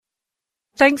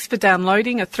Thanks for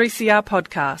downloading a 3CR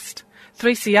podcast.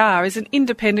 3CR is an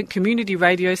independent community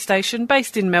radio station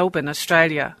based in Melbourne,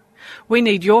 Australia. We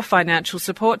need your financial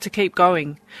support to keep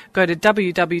going. Go to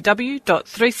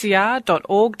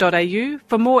www.3cr.org.au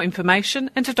for more information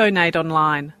and to donate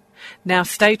online. Now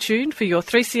stay tuned for your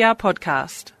 3CR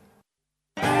podcast.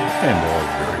 And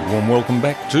a very warm welcome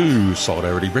back to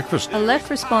Solidarity Breakfast. A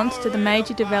left response to the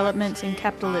major developments in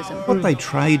capitalism. What they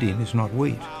trade in is not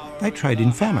wheat. They trade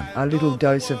in famine. A little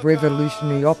dose of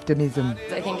revolutionary optimism.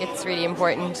 I think it's really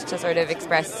important to sort of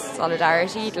express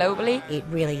solidarity globally. It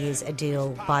really is a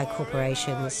deal by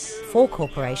corporations, for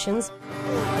corporations.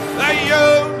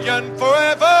 The union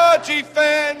forever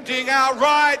defending our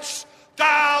rights.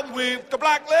 Down with the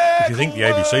black leg. If you think the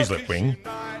ABC's left wing,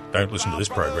 don't listen to this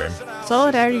program.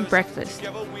 Solidarity Breakfast,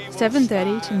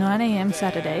 7:30 to 9am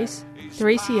Saturdays,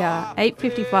 3CR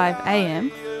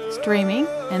 8:55am, streaming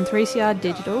and 3CR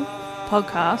digital,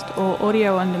 podcast or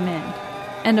audio on demand.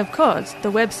 And of course,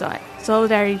 the website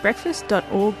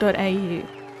solidaritybreakfast.org.au.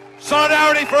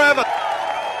 Solidarity forever.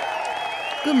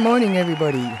 Good morning,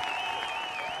 everybody.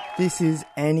 This is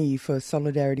Annie for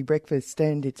Solidarity Breakfast,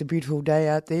 and it's a beautiful day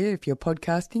out there. If you're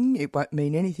podcasting, it won't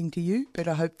mean anything to you, but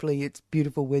hopefully it's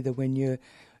beautiful weather when you're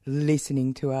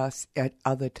listening to us at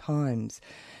other times.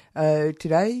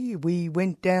 Today we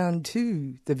went down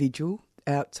to the vigil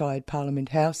outside Parliament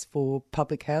House for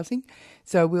public housing,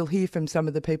 so we'll hear from some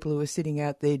of the people who are sitting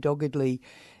out there doggedly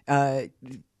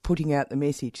putting out the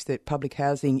message that public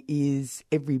housing is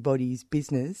everybody's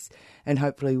business, and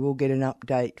hopefully we'll get an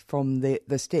update from the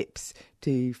steps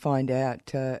to find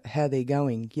out how they're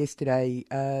going. Yesterday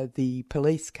the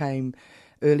police came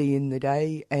early in the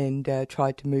day and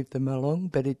tried to move them along,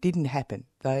 but it didn't happen.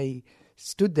 They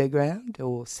stood their ground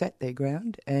or sat their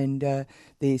ground, and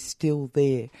they're still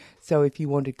there. So if you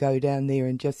want to go down there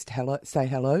and just say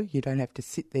hello, you don't have to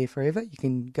sit there forever. You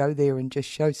can go there and just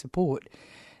show support.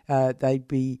 They'd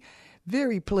be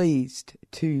very pleased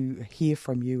to hear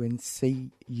from you and see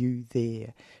you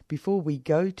there. Before we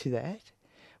go to that,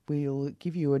 we'll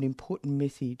give you an important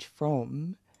message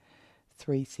from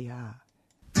 3CR.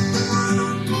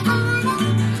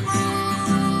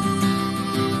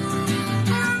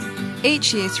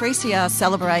 Each year, 3CR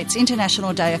celebrates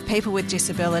International Day of People with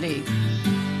Disability.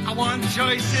 I want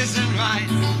choices and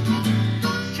rights.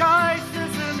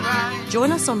 Choices and rights.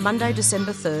 Join us on Monday,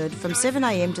 December 3rd from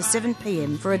 7am to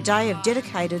 7pm for a day of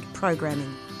dedicated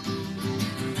programming.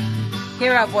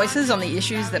 Hear our voices on the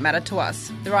issues that matter to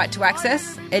us. The right to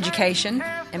access, education,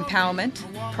 empowerment,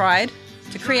 pride,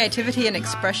 to creativity and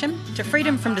expression, to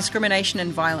freedom from discrimination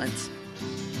and violence.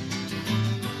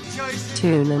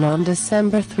 Tune in on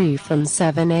December 3 from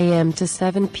 7am to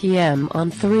 7pm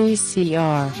on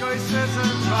 3CR.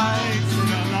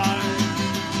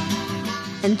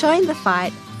 And join the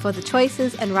fight for the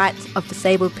choices and rights of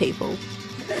disabled people.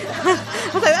 I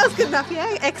thought that was good enough,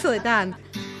 yeah? Excellent, done.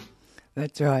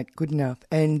 That's right, good enough.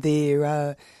 And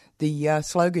the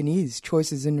slogan is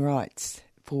Choices and Rights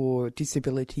for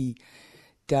Disability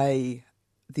Day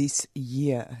this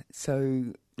year.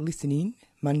 So listen in,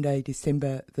 Monday,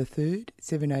 December the 3rd,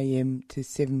 7am to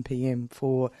 7pm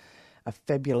for a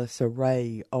fabulous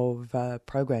array of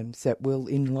programs that will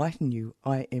enlighten you.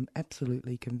 I am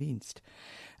absolutely convinced.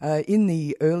 In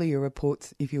the earlier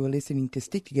reports, if you were listening to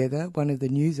Stick Together, one of the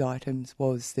news items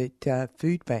was that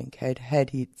Foodbank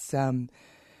had its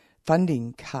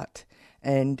funding cut,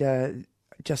 and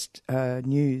just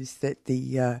news that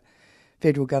the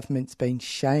federal government's been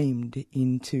shamed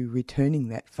into returning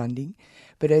that funding.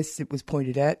 But as it was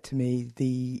pointed out to me,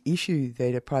 the issue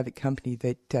that a private company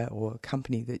or a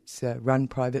company that's run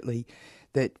privately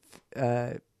that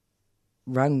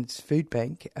runs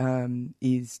Foodbank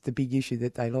is the big issue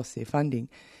that they lost their funding,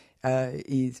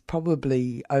 is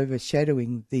probably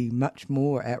overshadowing the much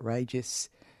more outrageous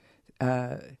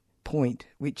point,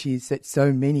 which is that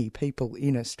so many people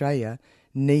in Australia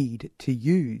need to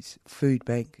use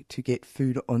Foodbank to get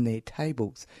food on their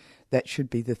tables. That should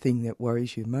be the thing that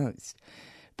worries you most.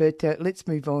 But let's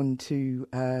move on to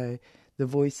the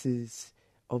voices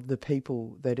of the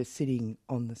people that are sitting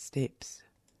on the steps.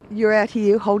 You're out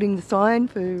here holding the sign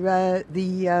for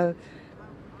the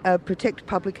Protect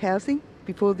Public Housing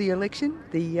before the election,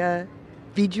 the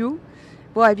vigil.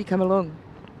 Why have you come along?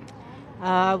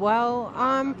 Well,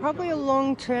 I'm probably a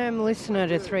long-term listener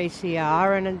to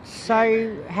 3CR, and it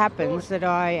so happens that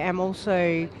I am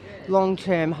also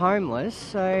long-term homeless,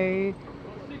 so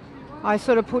I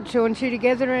sort of put two and two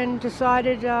together and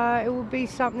decided it would be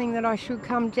something that I should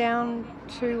come down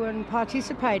to and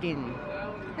participate in.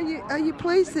 Are you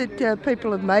pleased that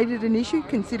people have made it an issue,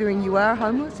 considering you are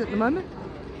homeless at the moment?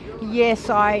 Yes,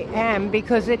 I am,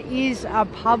 because it is a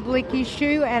public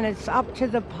issue and it's up to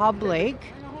the public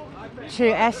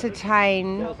to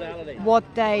ascertain what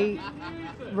they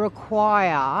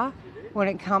require when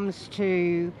it comes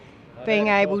to being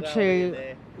able to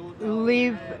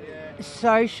live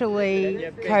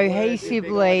socially,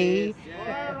 cohesively,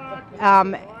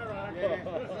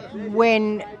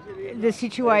 when the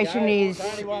situation is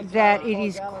that it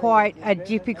is quite a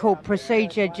difficult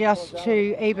procedure just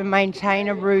to even maintain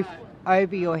a roof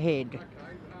over your head.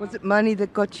 Was it money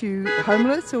that got you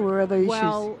homeless, or were other issues?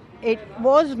 Well, it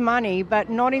was money, but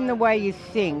not in the way you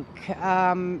think.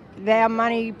 Our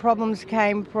money problems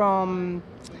came from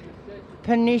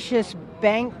pernicious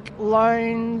bank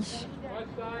loans,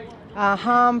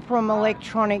 harm from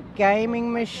electronic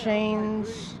gaming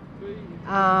machines,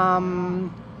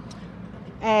 and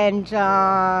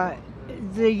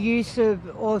the use of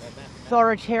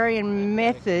authoritarian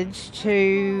methods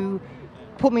to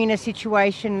put me in a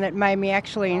situation that made me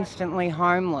actually instantly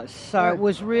homeless. So it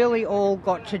was really all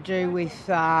got to do with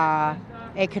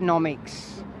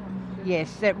economics.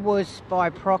 Yes, that was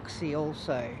by proxy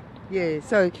also. Yeah,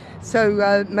 so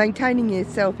maintaining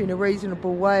yourself in a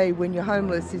reasonable way when you're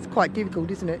homeless is quite difficult,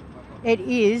 isn't it? It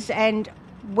is, and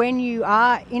when you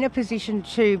are in a position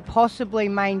to possibly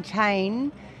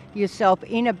maintain yourself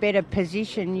in a better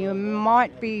position, you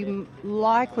might be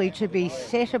likely to be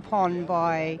set upon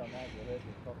by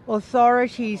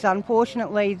authorities,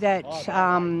 unfortunately, that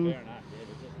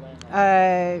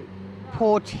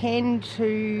portend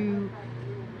to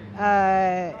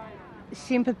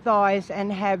sympathise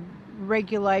and have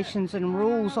regulations and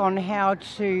rules on how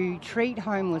to treat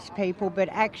homeless people, but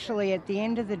actually at the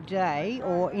end of the day,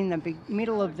 or in the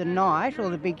middle of the night or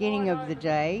the beginning of the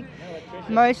day,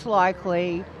 most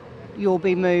likely you'll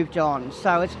be moved on.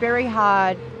 So it's very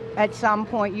hard. At some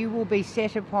point you will be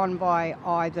set upon by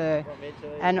either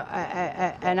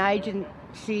an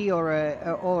agency or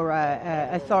a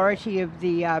authority of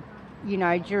the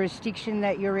jurisdiction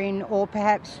that you're in, or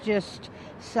perhaps just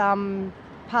some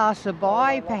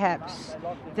passerby perhaps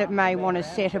that may want to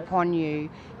set upon you.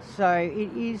 So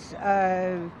it is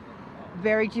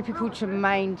very difficult to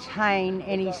maintain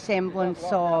any semblance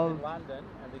of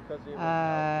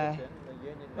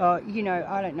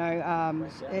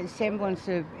semblance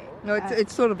of... No,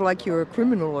 it's sort of like you're a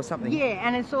criminal or something. Yeah,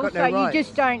 and it's also, you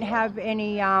just don't have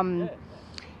any...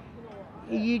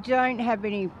 you don't have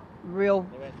any real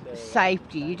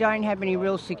safety. You don't have any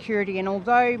real security. And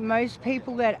although most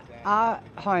people that are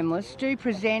homeless do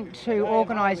present to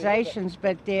organisations,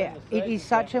 but it is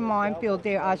such a minefield.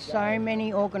 There are so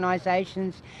many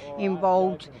organisations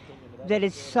involved that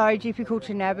it's so difficult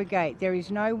to navigate. There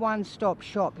is no one-stop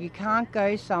shop. You can't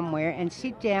go somewhere and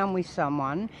sit down with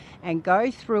someone and go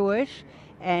through it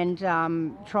and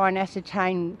try and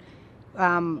ascertain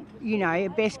a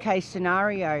best-case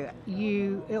scenario.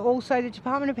 Also, the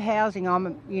Department of Housing,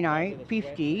 I'm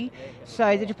 50,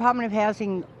 so the Department of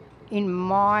Housing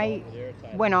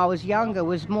when I was younger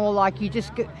was more like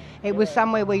it was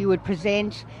somewhere where you would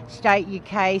present, state your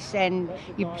case, and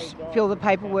you fill the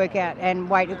paperwork out and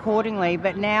wait accordingly.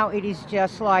 But now it is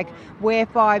just like, we're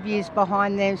 5 years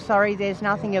behind them, sorry, there's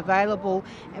nothing available.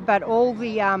 But all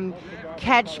the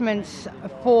catchments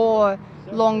for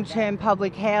long-term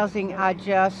public housing are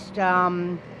just,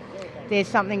 there's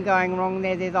something going wrong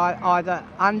there. They're either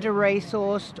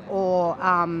under-resourced or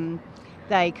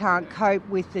they can't cope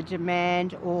with the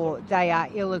demand, or they are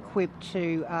ill-equipped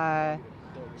to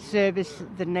service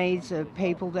the needs of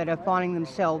people that are finding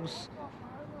themselves,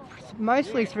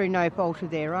 mostly through no fault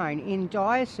of their own, in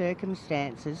dire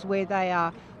circumstances where they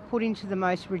are put into the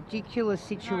most ridiculous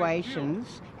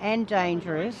situations and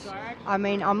dangerous. I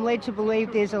mean, I'm led to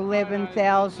believe there's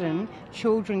 11,000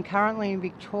 children currently in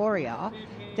Victoria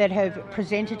that have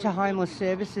presented to homeless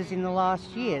services in the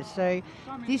last year. So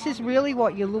this is really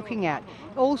what you're looking at.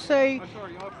 Also,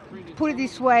 put it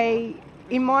this way,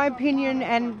 in my opinion,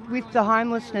 and with the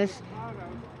homelessness,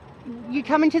 you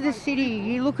come into the city,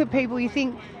 you look at people, you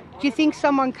think, do you think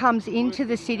someone comes into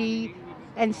the city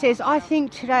and says, I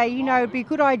think today, it'd be a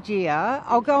good idea,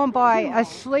 I'll go and buy a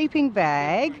sleeping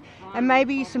bag and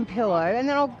maybe some pillow, and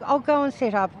then I'll go and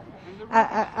set up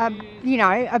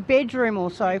a bedroom or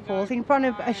so forth in front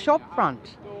of a shop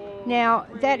front. Now,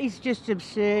 that is just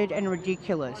absurd and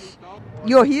ridiculous.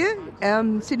 You're here,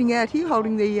 sitting out here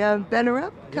holding the banner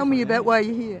up. Tell me about why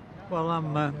you're here. Well,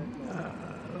 I'm a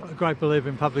great believer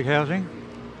in public housing.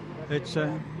 It's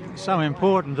so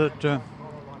important that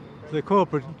the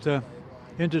corporate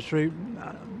industry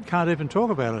can't even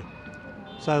talk about it.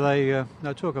 So they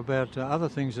talk about other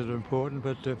things that are important,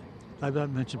 but they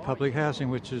don't mention public housing,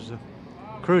 which is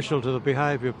crucial to the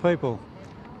behaviour of people.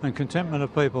 and contentment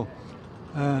of people.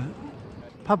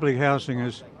 Public housing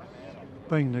is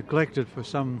being neglected for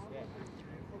some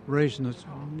reason that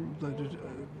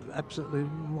absolutely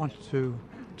want to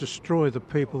destroy the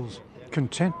people's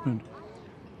contentment.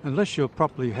 Unless you're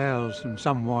properly housed in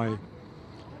some way,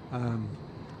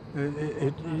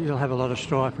 you'll have a lot of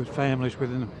strife with families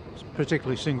within,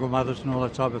 particularly single mothers and all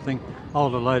that type of thing.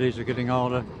 Older ladies are getting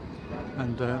older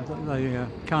and they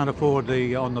can't afford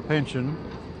on the pension.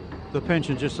 The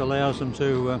pension just allows them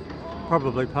to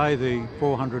probably pay the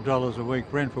 $400 a week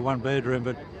rent for one bedroom,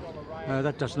 but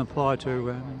that doesn't apply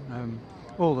to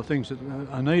all the things that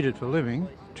are needed for living,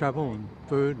 travel and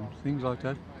food and things like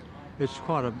that. It's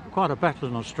quite a battle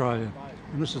in Australia,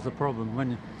 and this is the problem.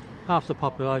 When half the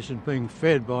population is being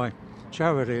fed by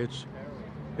charity,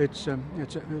 it's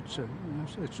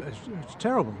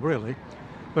terrible, really.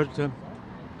 But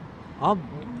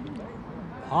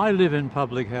I live in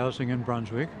public housing in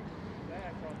Brunswick,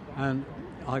 and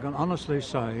I can honestly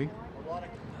say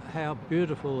how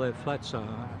beautiful their flats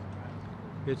are.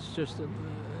 It's just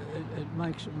it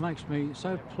makes me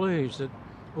so pleased that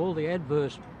all the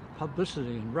adverse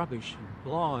publicity and rubbish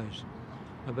and lies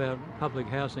about public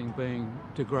housing being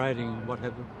degrading and what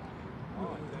have you.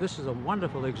 This is a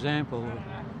wonderful example of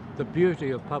the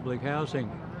beauty of public housing,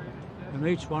 and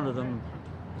each one of them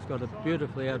has got it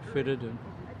beautifully outfitted and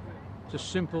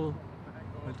just simple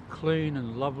and clean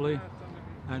and lovely,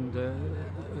 and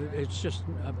it's just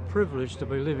a privilege to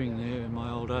be living there in my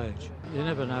old age. You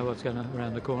never know what's going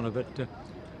around the corner, but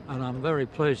and I'm very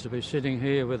pleased to be sitting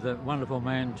here with the wonderful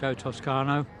man Joe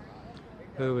Toscano,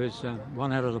 who is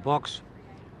one out of the box.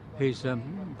 He's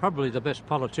probably the best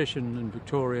politician in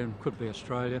Victoria and could be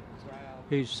Australia.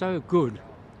 He's so good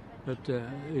that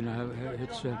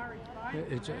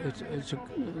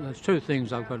it's two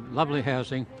things. I've got lovely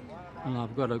housing, and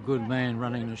I've got a good man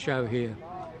running the show here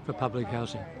for public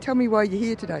housing. Tell me why you're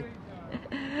here today.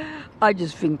 I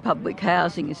just think public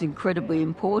housing is incredibly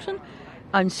important.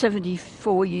 I'm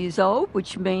 74 years old,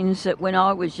 which means that when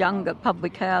I was younger,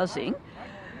 public housing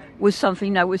was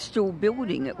something they were still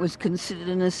building. It was considered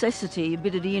a necessity, a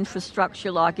bit of the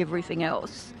infrastructure like everything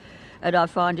else. And I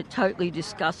find it totally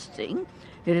disgusting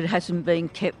that it hasn't been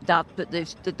kept up, that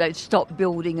they've stopped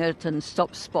building it and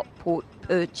stopped spot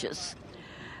purchase.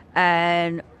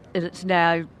 And it's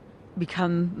now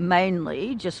become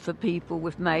mainly just for people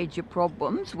with major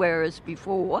problems, whereas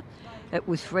before it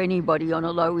was for anybody on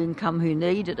a low income who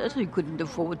needed it, who couldn't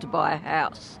afford to buy a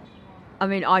house. I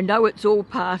mean, I know it's all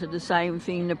part of the same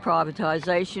thing, the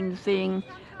privatisation thing,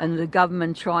 and the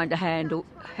government trying to hand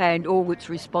all its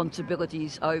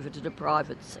responsibilities over to the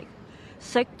private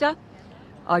sector.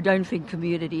 I don't think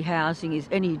community housing is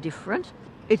any different.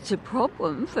 It's a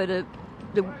problem for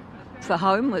for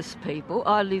homeless people.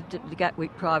 I lived at the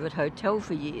Gatwick Private Hotel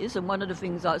for years, and one of the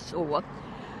things I saw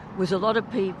was a lot of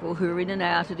people who are in and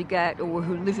out of the Gat or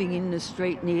who are living in the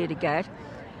street near the Gat,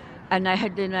 and they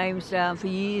had their names down for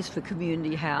years for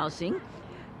community housing,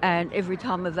 and every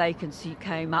time a vacancy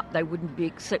came up they wouldn't be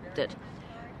accepted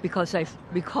because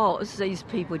these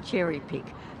people cherry pick.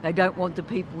 They don't want the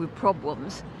people with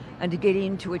problems, and to get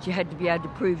into it you had to be able to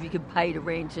prove you could pay the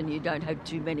rent and you don't have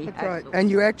too many hassles. Right, and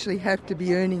you actually have to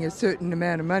be earning a certain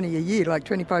amount of money a year, like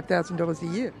 $25,000 a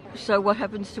year. So what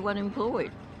happens to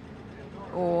unemployed?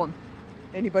 Or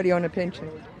anybody on a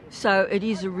pension? So it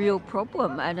is a real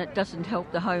problem, and it doesn't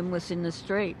help the homeless in the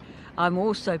street. I'm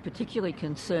also particularly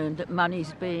concerned that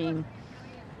money's being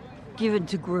given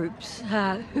to groups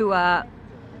who are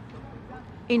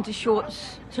into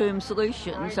short-term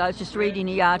solutions. I was just reading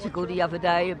the article the other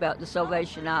day about the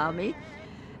Salvation Army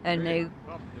and their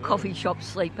coffee shop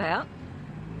sleep out,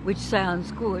 which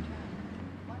sounds good,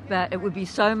 but it would be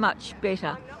so much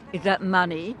better if that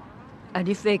money and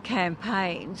if their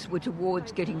campaigns were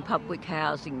towards getting public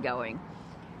housing going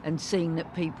and seeing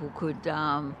that people could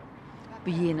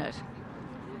be in it.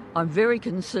 I'm very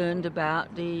concerned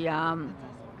about the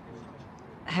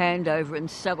handover and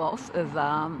sell-off of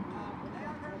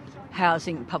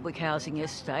public housing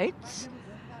estates.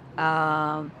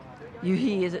 You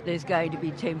hear that there's going to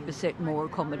be 10% more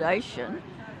accommodation,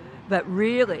 but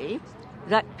really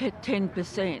that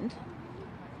 10%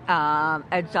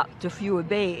 adds up to fewer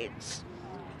beds.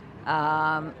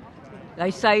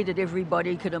 They say that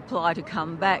everybody can apply to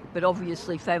come back, but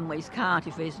obviously families can't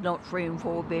if there's not 3 and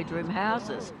 4 bedroom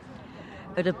houses.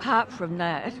 But apart from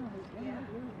that,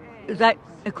 that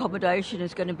accommodation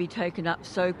is going to be taken up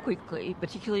so quickly,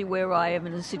 particularly where I am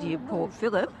in the city of Port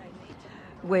Phillip,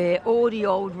 where all the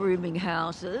old rooming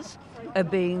houses are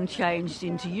being changed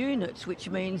into units, which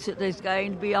means that there's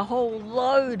going to be a whole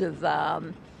load of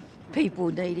people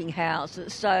needing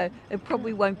houses, so it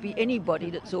probably won't be anybody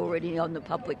that's already on the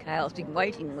public housing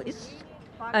waiting list.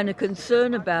 And a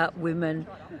concern about women,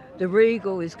 the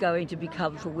Regal is going to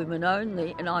become for women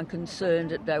only, and I'm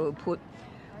concerned that they will put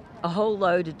a whole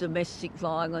load of domestic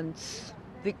violence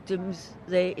victims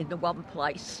there in the one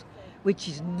place, which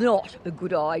is not a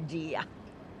good idea.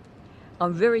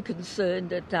 I'm very concerned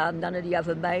that none of the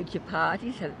other major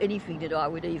parties have anything that I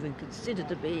would even consider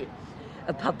to be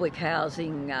a public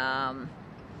housing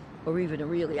or even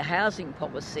a housing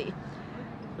policy.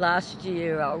 Last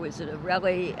year I was at a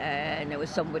rally and there was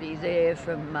somebody there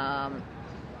from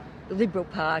the Liberal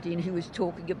Party and who was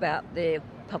talking about their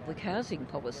public housing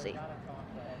policy.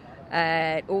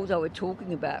 And all they were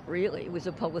talking about really was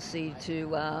a policy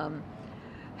to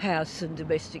house some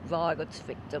domestic violence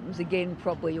victims, again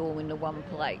probably all in the one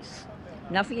place.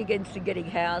 Nothing against getting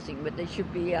housing, but there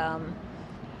should be...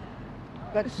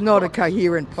 That's not a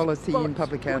coherent policy in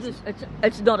public housing.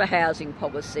 It's not a housing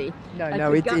policy.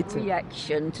 No, it's a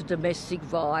reaction to domestic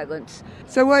violence.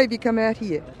 So why have you come out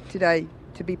here today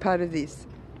to be part of this?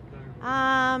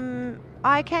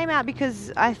 I came out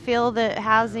because I feel that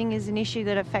housing is an issue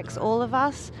that affects all of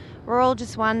us. We're all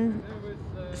just one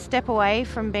step away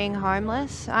from being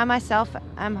homeless. I myself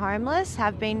am homeless,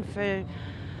 have been for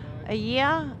a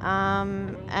year,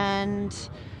 and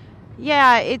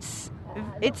yeah, it's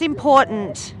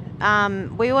important.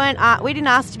 We didn't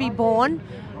ask to be born,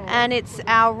 and it's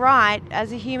our right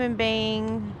as a human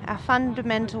being, our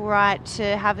fundamental right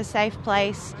to have a safe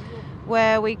place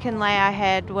where we can lay our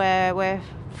head, where we're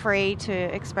free to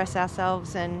express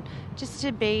ourselves and just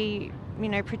to be,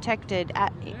 protected.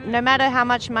 No matter how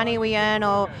much money we earn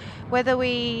or whether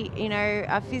we,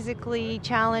 are physically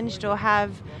challenged or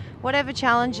have whatever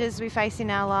challenges we face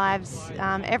in our lives,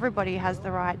 everybody has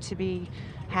the right to be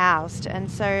housed.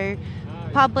 And so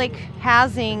public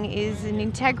housing is an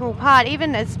integral part,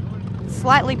 even as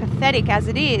slightly pathetic as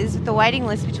it is, the waiting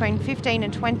list between 15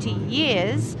 and 20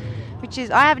 years, which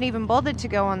is, I haven't even bothered to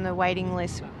go on the waiting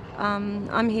list.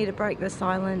 I'm here to break the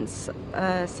silence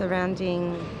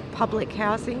surrounding public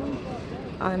housing.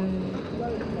 I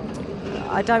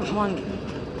don't want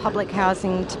public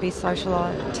housing to be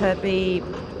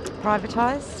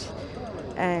privatised,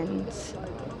 and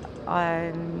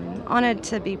I'm honoured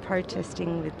to be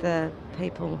protesting with the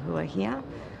people who are here.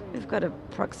 We've got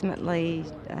approximately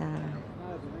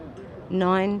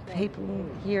 9 people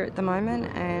here at the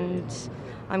moment, and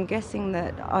I'm guessing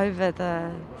that over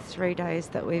the 3 days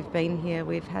that we've been here,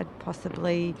 we've had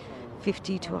possibly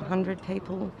 50 to 100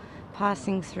 people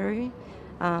passing through,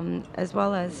 as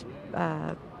well as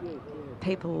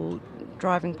people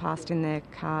driving past in their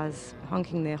cars,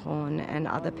 honking their horn, and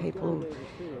other people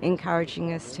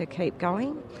encouraging us to keep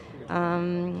going.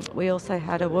 We also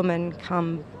had a woman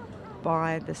come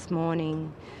by this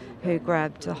morning who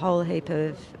grabbed a whole heap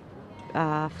of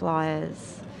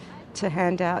flyers to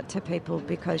hand out to people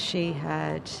because she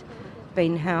had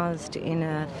been housed in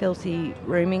a filthy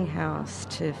rooming house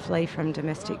to flee from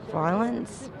domestic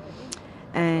violence,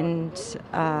 and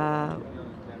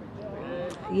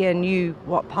knew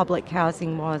what public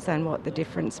housing was and what the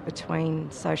difference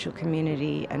between social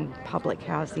community and public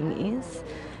housing is.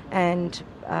 And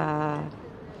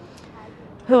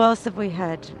who else have we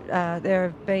had? There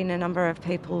have been a number of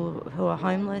people who are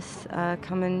homeless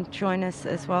come and join us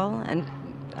as well, and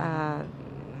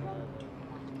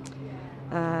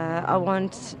I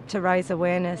want to raise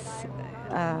awareness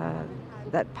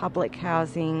that public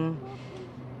housing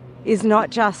is not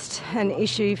just an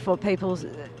issue for people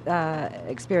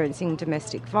experiencing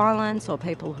domestic violence or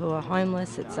people who are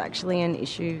homeless. It's actually an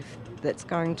issue that's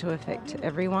going to affect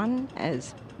everyone,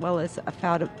 as well as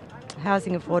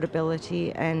housing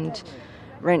affordability and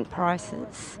rent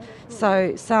prices.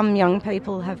 So some young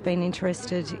people have been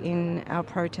interested in our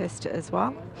protest as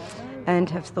well, and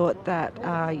have thought that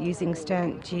using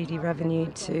stamp duty revenue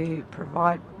to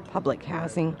provide public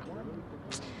housing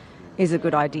is a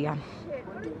good idea.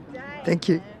 Thank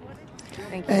you.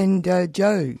 Thank you. And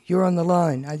Joe, you're on the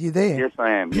line. Are you there? Yes,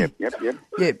 I am. Yep.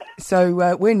 Yep.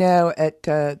 So we're now at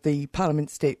the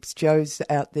Parliament steps. Joe's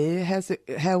out there.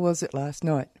 How was it last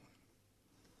night?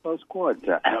 Well, it was quite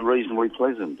reasonably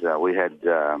pleasant. We had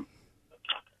a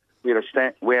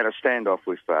standoff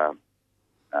with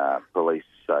police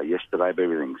yesterday, but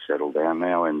everything's settled down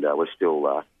now, and we're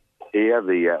still here.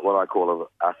 What I call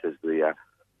us as the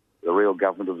real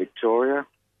government of Victoria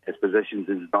has possessions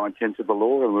in 9/10 of the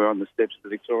law, and we're on the steps of the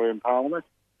Victorian Parliament.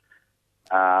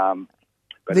 The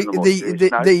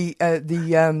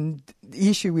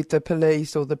issue with the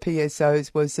police or the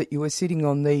PSOs was that you were sitting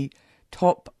on the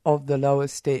top of the lower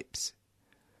steps.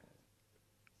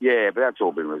 Yeah, but that's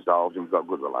all been resolved, and we've got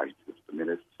good relations the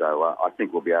minute. So I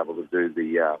think we'll be able to do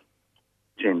the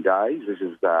 10 days. This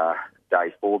is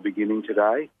day 4 beginning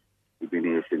today. We've been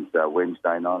here since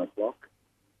Wednesday, 9 o'clock.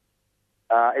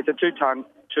 It's a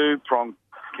two-pronged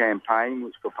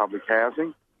campaign for public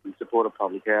housing, in support of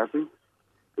public housing,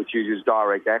 which uses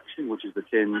direct action, which is the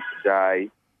 10-day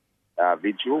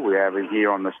vigil. We have it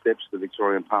here on the steps of the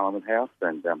Victorian Parliament House,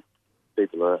 and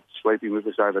people are sleeping with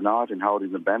us overnight and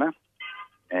holding the banner.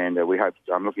 And we hope,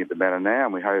 I'm looking at the banner now,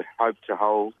 and we hope to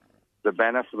hold the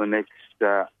banner for the next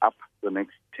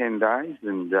 10 days.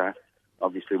 And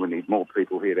obviously we need more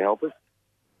people here to help us.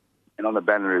 And on the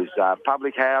banner is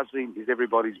public housing is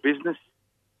everybody's business.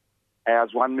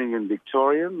 House 1 million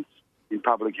Victorians in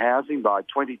public housing by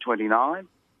 2029.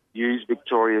 Use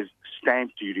Victoria's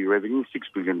stamp duty revenue, $6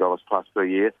 billion plus per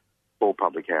year, for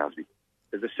public housing.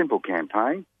 It's a simple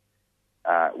campaign.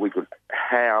 We could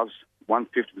house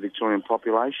 1/5 of the Victorian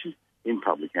population in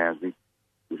public housing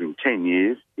within 10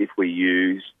 years if we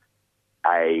use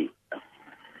a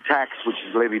tax which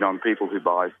is levied on people who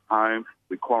buy a home.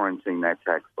 We quarantine that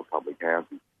tax for public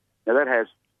housing. Now, that has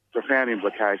profound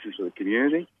implications for the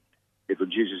community. It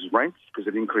reduces rents because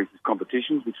it increases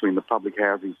competition between the public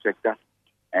housing sector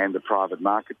and the private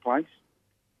marketplace.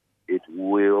 It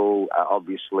will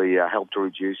obviously help to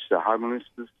reduce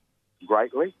homelessness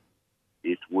greatly.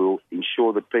 It will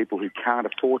ensure that people who can't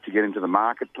afford to get into the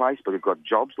marketplace but have got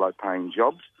jobs, low-paying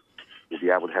jobs, will be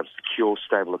able to have secure,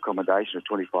 stable accommodation of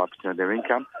 25% of their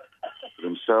income for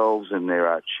themselves and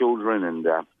their children and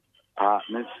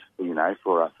partners,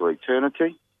 for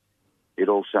eternity. It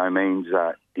also means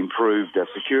improved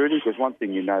security, because one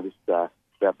thing you noticed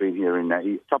about being here in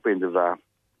the top end of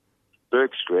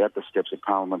Burke Street, at the steps of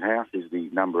Parliament House, is the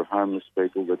number of homeless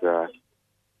people that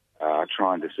are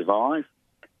trying to survive.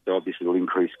 So obviously it will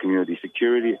increase community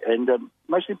security, and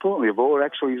most importantly of all, it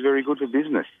actually is very good for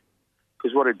business,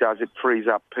 because what it does, it frees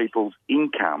up people's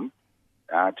income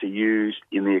to use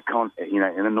in the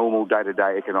in a normal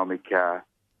day-to-day economic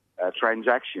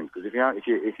transaction. Because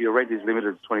if your rent is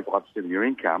limited to 25% of your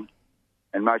income,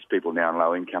 and most people now in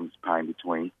low incomes paying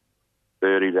between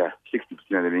 30 to 60% of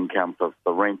their income for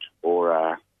rent,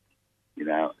 or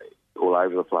all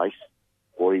over the place,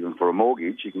 or even for a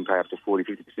mortgage, you can pay up to 40,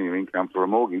 50% of your income for a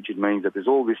mortgage. It means that there's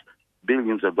all this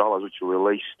billions of dollars which are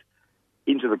released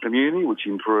into the community, which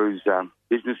improves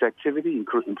business activity,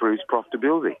 improves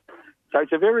profitability. So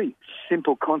it's a very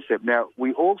simple concept. Now,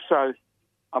 I'm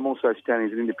also standing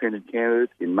as an independent candidate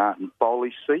in Martin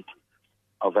Foley's seat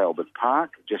of Albert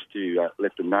Park, just to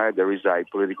let them know there is a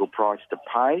political price to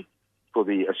pay for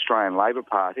the Australian Labor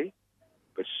Party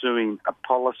pursuing a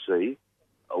policy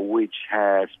which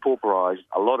has pauperised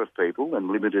a lot of people and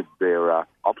limited their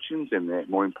options and,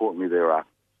 more importantly, their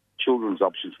children's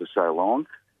options for so long.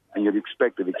 And you'd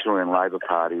expect the Victorian Labor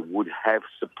Party would have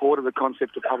supported the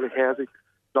concept of public housing,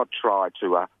 not try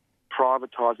to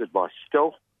privatise it by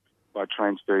stealth, by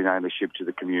transferring ownership to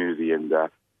the community and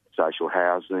social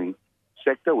housing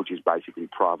sector, which is basically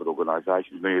private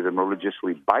organisations, many of them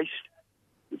religiously based,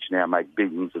 which now make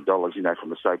billions of dollars, from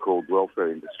the so-called welfare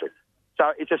industry.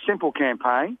 So it's a simple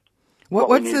campaign.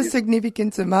 What's the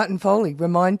significance of Martin Foley?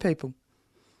 Remind people.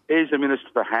 He's the Minister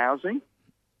for Housing.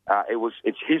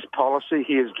 It's his policy.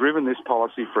 He has driven this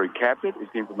policy through Cabinet.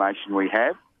 It's the information we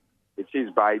have. It's his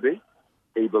baby.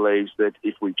 He believes that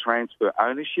if we transfer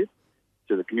ownership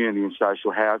to the community and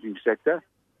social housing sector,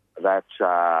 that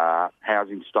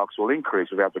housing stocks will increase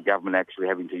without the government actually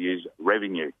having to use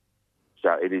revenue.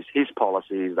 So it is his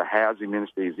policy. He's the housing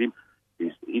minister. He's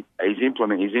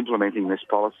implementing this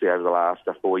policy over the last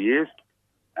 4 years.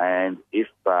 And if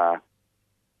the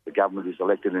government is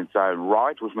elected in its own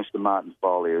right with Mr. Martin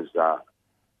Foley as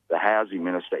the housing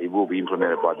minister, it will be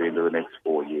implemented by the end of the next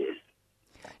 4 years.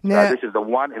 Now, so this is the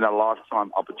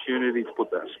one-in-a-lifetime opportunity to put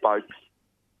the spokes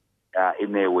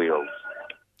in their wheels.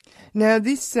 Now,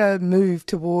 this move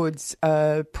towards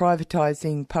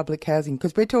privatising public housing,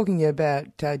 because we're talking about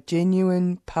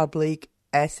genuine public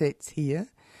assets here.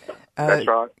 That's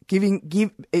right.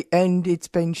 And it's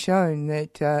been shown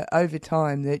that over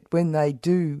time that when they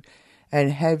do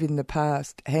and have in the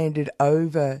past handed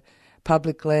over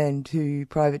public land to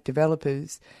private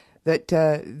developers, that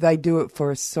they do it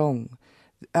for a song.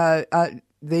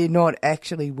 They're not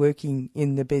actually working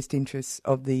in the best interests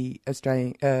of the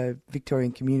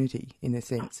Victorian community, in a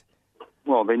sense.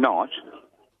 Well, they're not.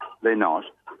 They're not.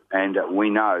 And we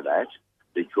know that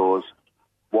because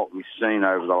what we've seen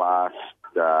over the last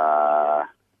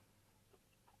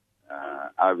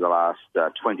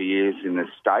 20 years in the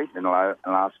state and the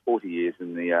last 40 years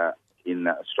in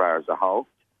Australia as a whole,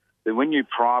 that when you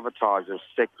privatise a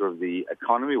sector of the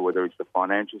economy, whether it's the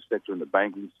financial sector and the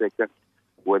banking sector,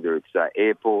 whether it's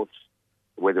airports,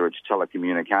 whether it's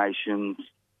telecommunications.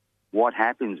 What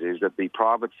happens is that the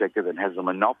private sector that has a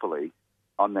monopoly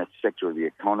on that sector of the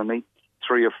economy,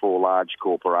 3 or 4 large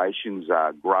corporations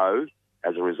grow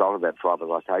as a result of that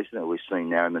privatisation that we're seeing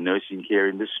now in the nursing care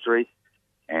industry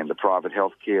and the private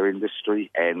healthcare industry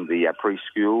and the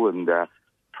preschool and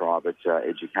private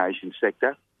education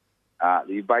sector.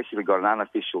 You've basically got an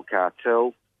unofficial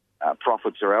cartel.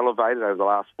 Profits are elevated over the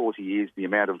last 40 years. The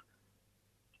amount of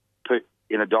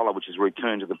in a dollar which is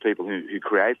returned to the people who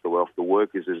create the wealth, the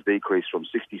workers, has decreased from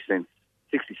 66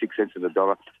 cents in the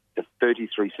dollar to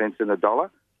 33 cents in the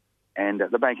dollar. And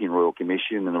the Banking Royal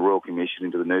Commission and the Royal Commission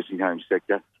into the nursing home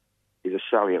sector is a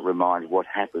salient reminder of what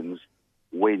happens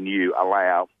when you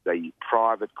allow the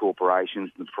private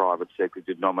corporations and the private sector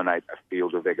to dominate a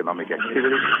field of economic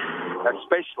activity,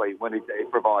 especially when it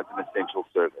provides an essential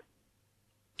service.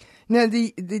 Now,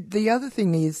 the other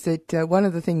thing is that one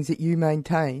of the things that you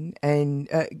maintain and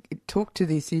talk to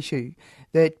this issue,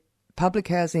 that public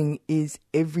housing is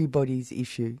everybody's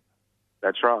issue.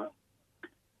 That's right.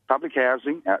 Public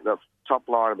housing, the top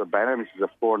line of the banner, this is a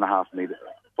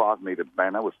 5 metre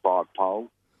banner with 5 poles.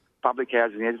 Public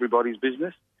housing is everybody's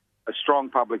business. A strong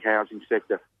public housing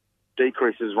sector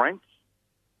decreases rents,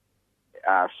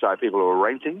 so people who are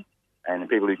renting and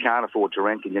people who can't afford to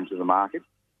rent can get into the market.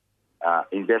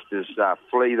 Investors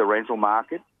flee the rental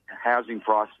market. Housing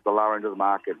prices at the lower end of the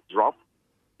market drop.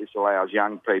 This allows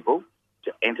young people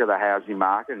to enter the housing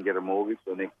market and get a mortgage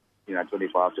for the next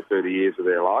 25 to 30 years of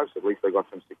their lives. At least they've got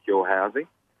some secure housing.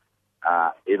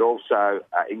 It also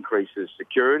increases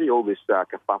security. All this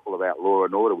kerfuffle about law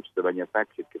and order, which is the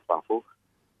manufactured kerfuffle,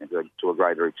 and to a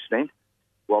greater extent.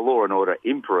 Well, law and order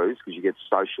improves because you get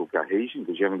social cohesion,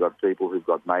 because you haven't got people who've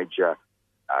got major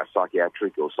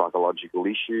psychiatric or psychological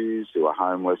issues, who are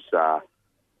homeless,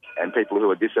 and people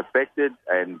who are disaffected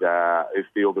and who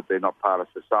feel that they're not part of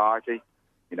society,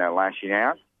 lashing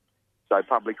out. So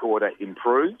public order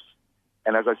improves.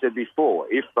 And as I said before,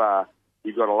 if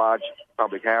you've got a large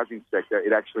public housing sector,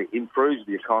 it actually improves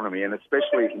the economy and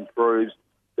especially improves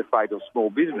the fate of small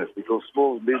business, because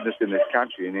small business in this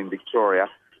country and in Victoria,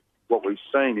 what we've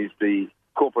seen is the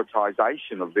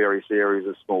corporatisation of various areas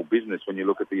of small business. When you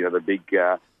look at the big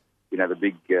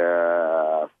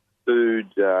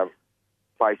food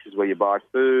places where you buy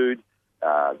food,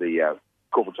 the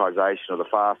corporatisation of the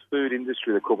fast food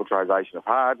industry, the corporatisation of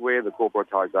hardware, the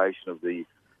corporatisation of the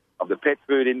pet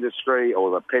food industry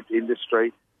or the pet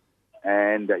industry,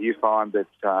 and you find that,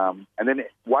 and then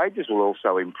wages will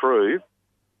also improve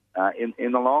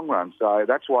in the long run. So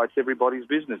that's why it's everybody's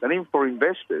business, and even for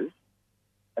investors.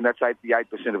 And that's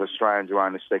 88% of Australians who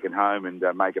own a second home and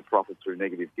make a profit through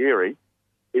negative gearing.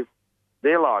 If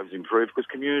their lives improve, because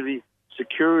community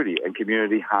security and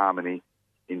community harmony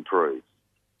improves.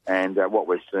 And what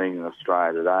we're seeing in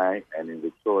Australia today and in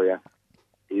Victoria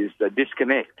is the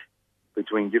disconnect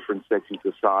between different sections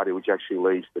of society, which actually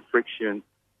leads to friction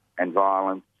and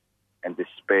violence and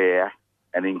despair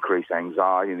and increased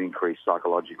anxiety and increased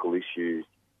psychological issues,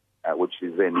 which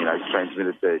is then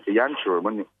transmitted to young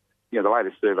children. The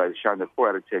latest survey has shown that 4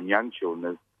 out of 10 young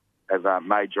children have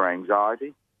major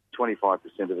anxiety. 25%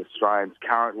 of Australians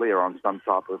currently are on some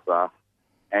type of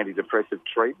antidepressive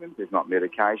treatment. There's not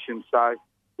medication. So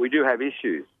we do have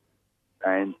issues.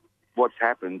 And what's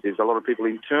happened is a lot of people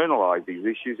internalise these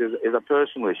issues as a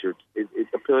personal issue.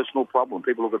 It's a personal problem.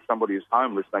 People look at somebody who's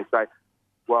homeless and they say,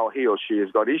 well, he or she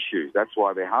has got issues. That's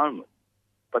why they're homeless.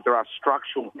 But there are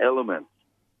structural elements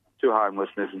to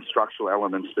homelessness and structural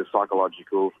elements to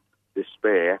psychological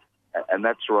despair, and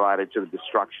that's related to the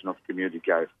destruction of community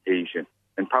cohesion.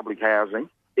 And public housing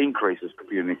increases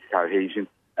community cohesion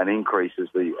and increases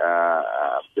the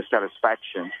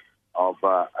satisfaction of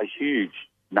a huge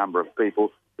number of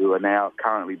people who are now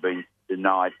currently being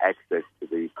denied access to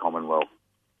the Commonwealth.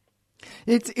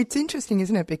 It's interesting,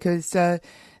 isn't it? Because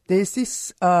there's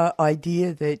this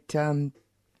idea that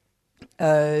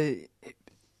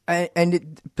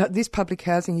this public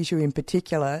housing issue in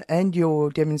particular, and your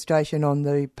demonstration on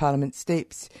the Parliament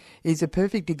steps, is a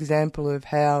perfect example of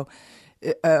how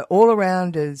all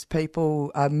around us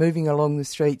people are moving along the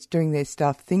streets, doing their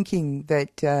stuff, thinking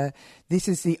that this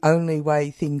is the only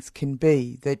way things can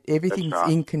be, that everything's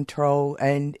in control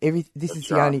and this is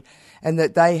the only, and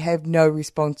that they have no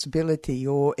responsibility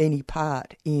or any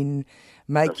part in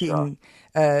making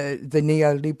the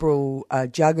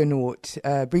neoliberal juggernaut,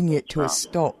 bringing it to a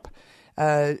stop.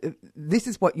 This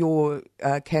is what your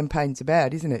campaign's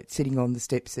about, isn't it? Sitting on the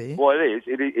steps there. Well, it is.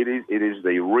 It is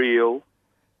the real.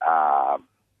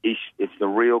 It's the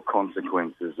real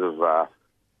consequences of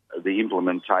the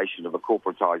implementation of a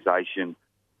corporatisation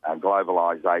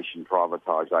globalisation,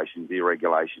 privatisation,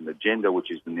 deregulation agenda, which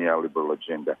is the neoliberal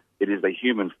agenda. It is the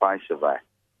human face of that.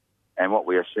 And what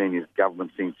we are seeing is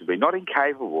government seems to be not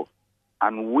incapable,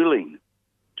 unwilling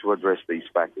to address these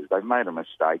factors. They've made a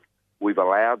mistake. We've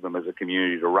allowed them as a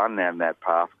community to run down that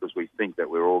path because we think that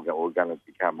we're all going to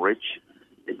become rich.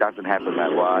 It doesn't happen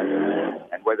that way.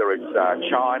 And whether it's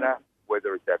China,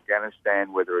 whether it's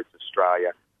Afghanistan, whether it's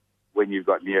Australia, when you've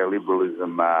got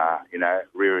neoliberalism,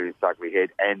 rearing its ugly head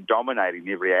and dominating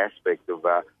every aspect of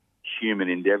human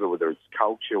endeavour, whether it's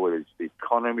culture, whether it's the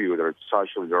economy, whether it's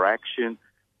social interaction,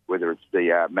 whether it's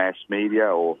the mass media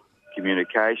or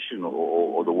communication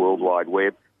or the World Wide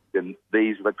Web, then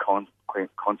these are the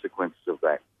consequences of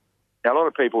that. Now, a lot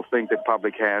of people think that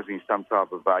public housing is some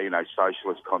type of,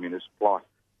 socialist, communist plot.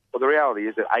 Well, the reality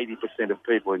is that 80% of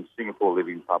people in Singapore live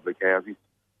in public housing,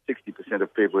 60%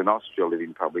 of people in Austria live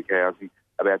in public housing,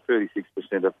 about 36%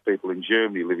 of people in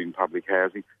Germany live in public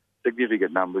housing,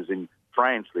 significant numbers in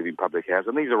France live in public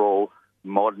housing. These are all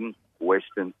modern,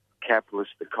 Western,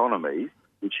 capitalist economies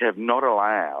which have not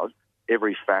allowed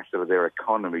every facet of their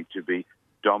economy to be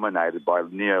dominated by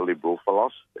neoliberal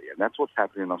philosophy. And that's what's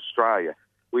happening in Australia.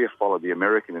 We have followed the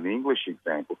American and the English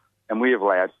example, and we have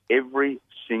allowed every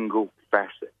single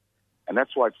facet. And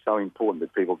that's why it's so important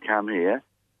that people come here,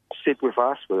 sit with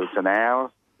us, whether it's an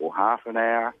hour or half an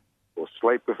hour, or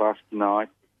sleep with us tonight,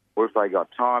 or if they got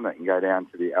time, they can go down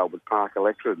to the Albert Park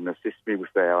Electorate and assist me with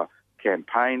our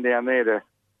campaign down there to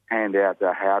hand out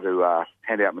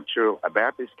hand out material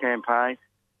about this campaign.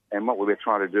 And what we're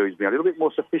trying to do is be a little bit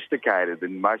more sophisticated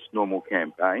than most normal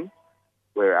campaigns.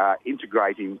 We're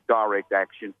integrating direct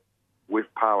action with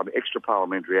extra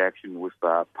parliamentary action with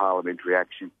parliamentary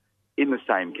action in the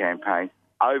same campaign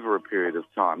over a period of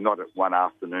time, not at one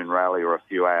afternoon rally or a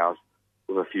few hours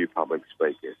with a few public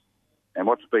speakers. And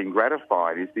what's been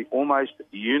gratifying is the almost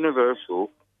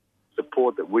universal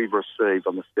support that we've received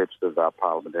on the steps of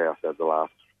Parliament House over the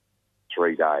last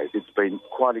 3 days. It's been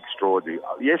quite extraordinary.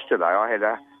 Yesterday I had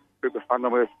a group of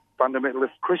fundamentalist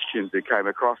Christians who came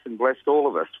across and blessed all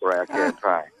of us for our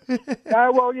campaign.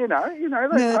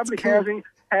 Public housing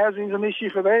is an issue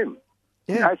for them.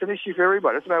 Yeah. It's an issue for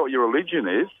everybody. It's about what your religion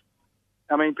is.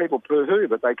 I mean, people poo-hoo,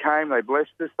 but they came, they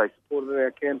blessed us, they supported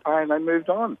our campaign, they moved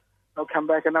on. They'll come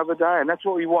back another day, and that's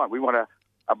what we want. We want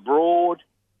a broad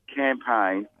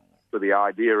campaign for the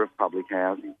idea of public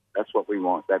housing. That's what we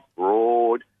want, that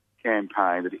broad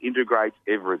campaign that integrates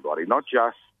everybody, not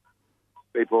just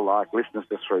people like listeners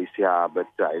to 3CR, but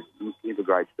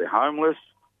integrates the homeless,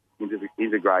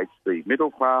 integrates the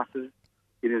middle classes,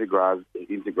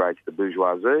 integrates the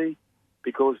bourgeoisie,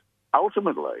 because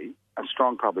ultimately a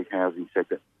strong public housing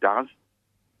sector does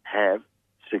have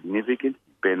significant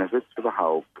benefits for the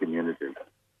whole community.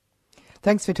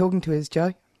 Thanks for talking to us,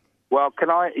 Joe. Well, can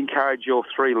I encourage your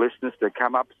 3 listeners to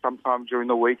come up sometime during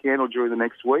the weekend or during the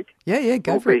next week? Yeah,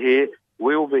 go for it.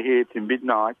 We'll be here to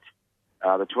midnight,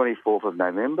 the 24th of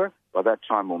November. By that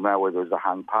time, we'll know whether there's a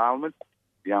hung parliament.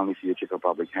 The only future for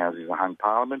public housing is a hung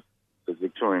parliament. The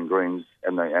Victorian Greens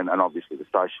and obviously the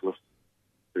Socialists,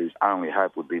 whose only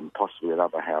hope would be possibly an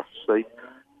upper house seat,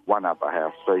 one upper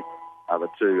house seat, are the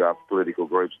 2 political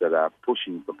groups that are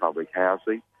pushing for public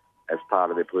housing as part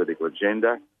of their political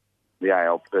agenda. The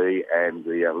ALP and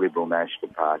the Liberal National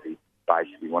Party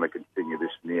basically want to continue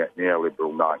this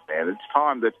neoliberal nightmare. And it's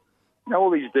time that all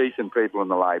these decent people in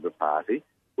the Labor Party,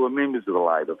 who are members of the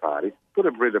Labor Party, put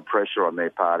a bit of pressure on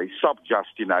their party. Stop just,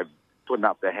 putting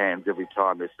up their hands every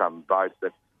time there's some vote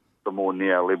that for more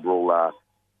neoliberal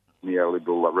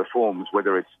reforms,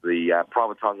 whether it's the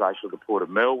privatisation of the Port of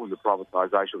Melbourne, the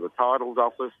privatisation of the Titles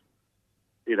Office,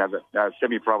 the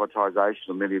semi-privatisation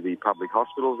of many of the public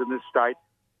hospitals in this state.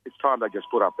 It's time they just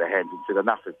put up their hands and said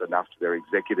enough is enough to their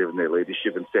executive and their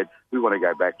leadership and said we want to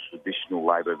go back to traditional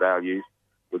Labor values,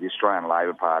 where the Australian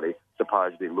Labor Party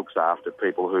supposedly looks after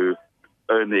people who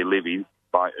earn their living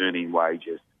by earning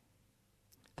wages.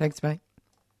 Thanks, mate.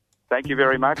 Thank you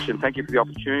very much, and thank you for the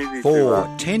opportunity. For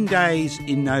 10 days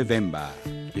in November,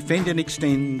 Defend and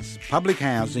Extend's Public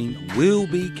Housing will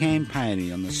be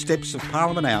campaigning on the steps of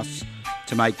Parliament House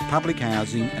to make public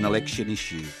housing an election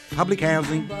issue. Public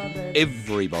housing,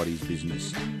 everybody's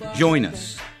business. Join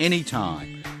us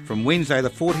anytime from Wednesday the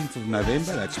 14th of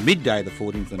November, that's midday the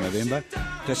 14th of November,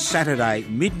 to Saturday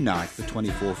midnight the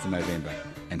 24th of November,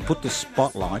 and put the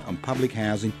spotlight on public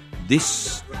housing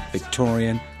this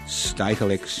Victorian state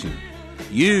election.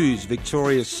 Use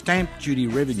Victoria's stamp duty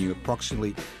revenue,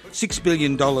 approximately $6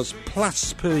 billion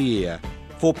plus per year,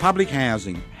 for public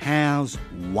housing. House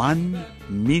 1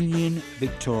 million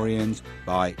Victorians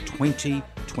by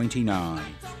 2029.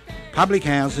 Public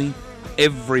housing,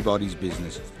 everybody's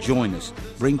business. Join us.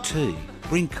 Bring tea,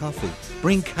 bring coffee,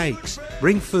 bring cakes,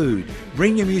 bring food,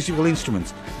 bring your musical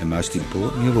instruments, and most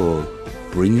important of all,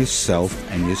 bring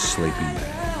yourself and your sleeping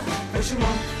bag.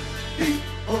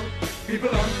 People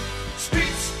on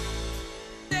streets.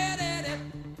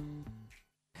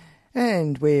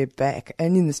 And we're back.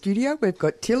 And in the studio, we've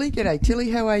got Tilly. G'day, Tilly.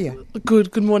 How are you?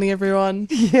 Good morning, everyone.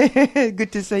 Yeah,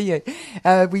 good to see you.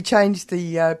 We changed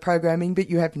the programming, but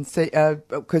you haven't seen,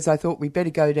 because I thought we'd better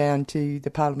go down to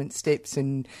the Parliament steps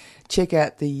and check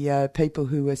out the people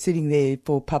who are sitting there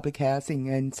for public housing.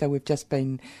 And so we've just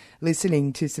been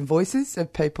listening to some voices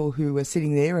of people who are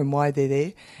sitting there and why they're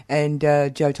there. And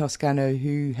Joe Toscano,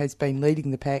 who has been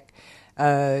leading the pack,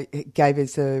 gave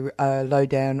us a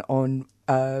lowdown on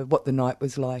what the night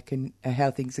was like and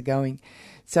how things are going.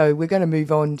 So we're going to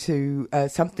move on to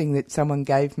something that someone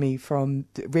gave me from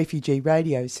Refugee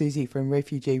Radio, Susie from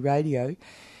Refugee Radio.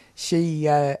 She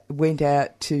went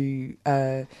out to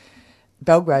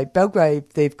Belgrave.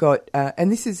 Belgrave, they've got,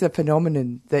 and this is a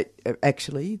phenomenon that,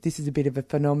 actually, this is a bit of a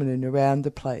phenomenon around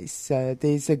the place.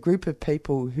 There's a group of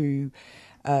people who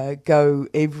go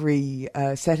every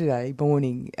Saturday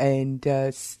morning and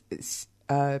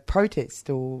protest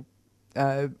or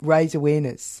raise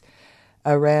awareness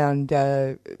around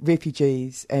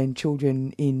refugees and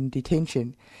children in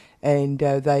detention, and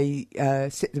they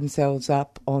set themselves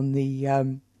up on the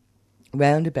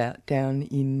roundabout down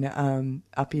in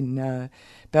up in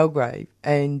Belgrave,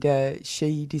 and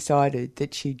she decided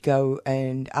that she'd go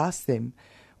and ask them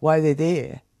why they're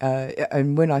there.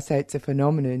 And when I say it's a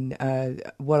phenomenon,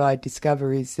 what I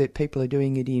discover is that people are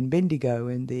doing it in Bendigo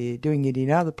and they're doing it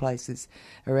in other places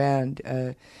around.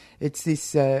 It's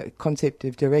this concept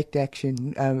of direct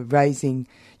action, raising.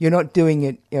 You're not doing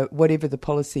it, whatever the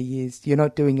policy is, you're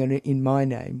not doing it in my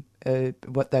name,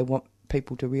 what they want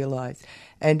people to realise.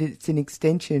 And it's an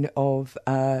extension of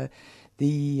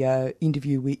the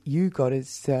interview you got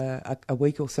us a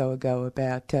week or so ago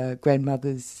about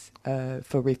grandmothers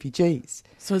for refugees.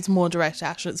 So it's more direct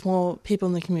action. It's more people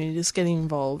in the community just getting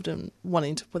involved and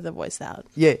wanting to put their voice out.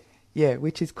 Yeah,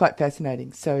 which is quite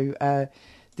fascinating. So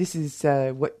this is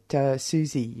what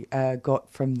Susie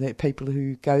got from the people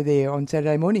who go there on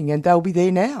Saturday morning, and they'll be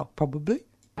there now, probably.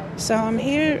 So I'm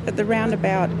here at the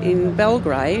roundabout in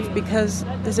Belgrave because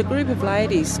there's a group of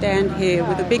ladies stand here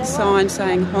with a big sign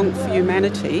saying Honk for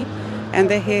Humanity, and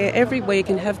they're here every week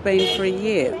and have been for a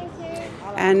year.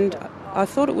 And I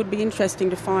thought it would be interesting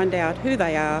to find out who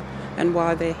they are and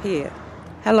why they're here.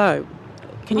 Hello.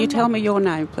 Can you tell me your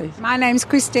name, please? My name's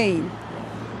Christine.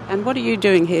 And what are you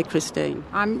doing here, Christine?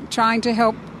 I'm trying to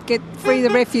help free the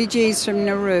refugees from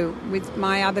Nauru with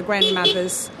my other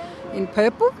grandmothers in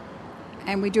Purple.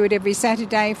 And we do it every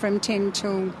Saturday from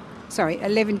 11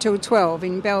 till 12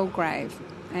 in Belgrave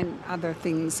and other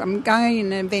things. I'm going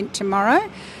in an event tomorrow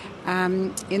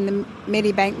in the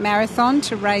Medibank Marathon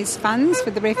to raise funds for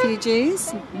the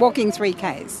refugees, walking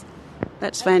 3Ks.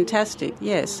 That's fantastic,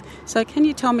 yes. So can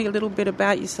you tell me a little bit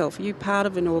about yourself? Are you part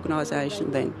of an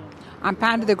organisation then? I'm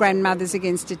part of the Grandmothers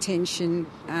Against Detention,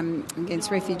 against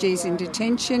refugees in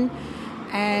detention.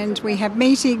 And we have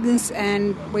meetings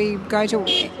and we go to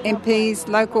MPs,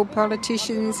 local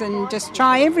politicians, and just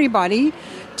try everybody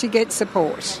to get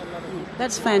support.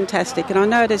 That's fantastic. And I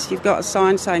notice you've got a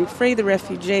sign saying, free the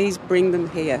refugees, bring them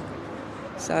here.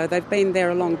 So they've been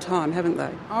there a long time, haven't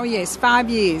they? Oh yes, 5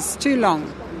 years, too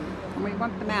long. And we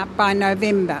want them out by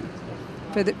November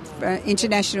for the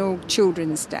International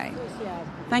Children's Day.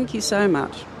 Thank you so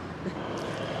much.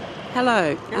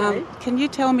 Hello. Can you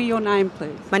tell me your name,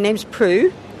 please? My name's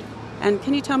Prue. And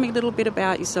can you tell me a little bit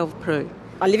about yourself, Prue?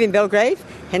 I live in Belgrave,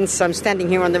 hence I'm standing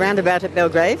here on the roundabout at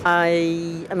Belgrave. I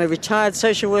am a retired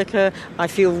social worker. I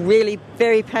feel really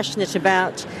very passionate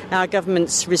about our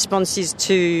government's responses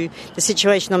to the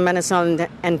situation on Manus Island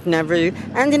and Nauru,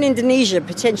 and in Indonesia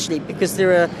potentially, because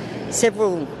there are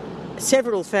several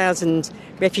thousand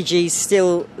refugees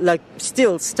still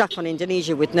stuck on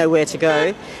Indonesia with nowhere to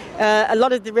go. A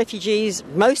lot of the refugees,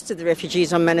 most of the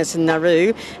refugees on Manus and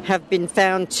Nauru have been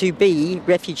found to be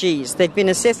refugees. They've been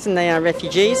assessed and they are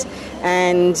refugees,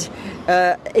 and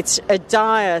it's a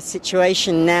dire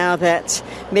situation now that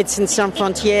Médecins Sans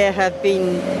Frontières have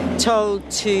been told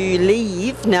to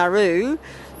leave Nauru.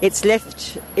 It's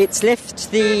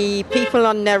left the people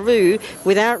on Nauru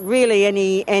without really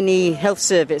any health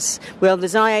service. Well,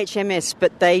 there's IHMS,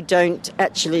 but they don't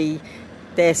actually.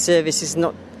 Their service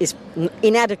is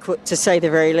inadequate, to say the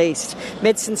very least.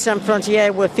 Médecins Sans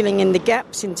Frontières were filling in the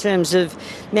gaps in terms of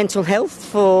mental health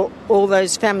for all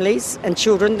those families and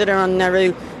children that are on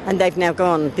Nauru, and they've now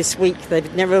gone this week. The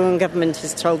Nauruan government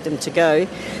has told them to go.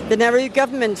 The Nauru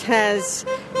government has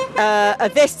a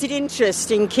vested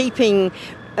interest in keeping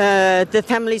the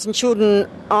families and children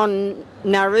on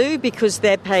Nauru because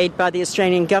they're paid by the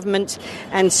Australian government,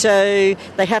 and so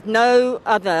they have no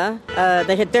other.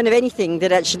 They don't have anything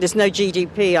that actually. There's no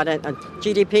GDP.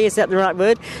 GDP, is that the right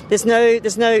word? There's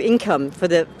no income for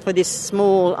this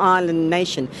small island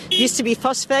nation. It used to be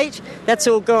phosphate. That's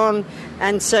all gone,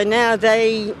 and so now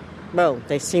they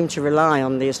seem to rely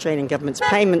on the Australian government's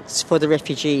payments for the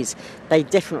refugees. They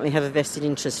definitely have a vested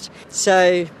interest.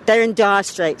 So they're in dire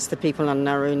straits, the people on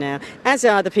Nauru now, as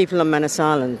are the people on Manus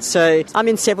Island. So I'm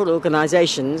in several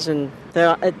organisations and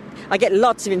I get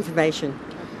lots of information.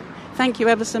 Thank you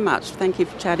ever so much. Thank you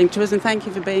for chatting to us and thank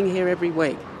you for being here every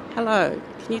week. Hello.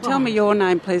 Can you tell me your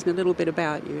name, please, and a little bit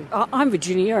about you? I'm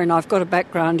Virginia, and I've got a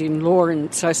background in law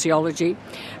and sociology,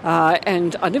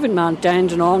 and I live in Mount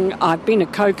Dandenong. I've been a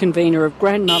co-convener of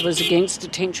Grandmothers Against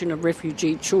Detention of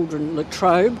Refugee Children, La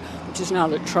Trobe, which is now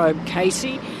La Trobe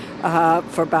Casey,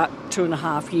 for about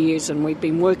 2.5 years, and we've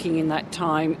been working in that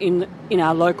time in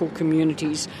our local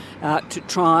communities to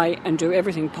try and do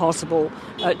everything possible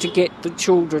to get the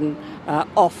children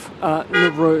off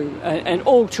Nauru, and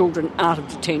all children out of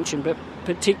detention, but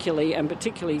particularly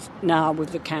now with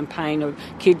the campaign of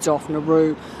Kids Off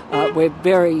Nauru,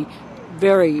 we're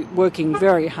working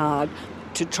very hard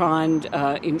to try and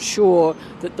ensure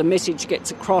that the message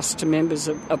gets across to members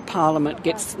of Parliament,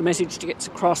 the message gets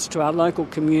across to our local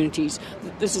communities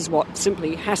that this is what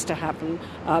simply has to happen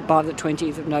by the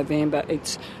 20th of November.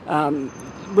 It's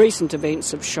recent events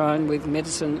have shown with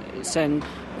Médecins Sans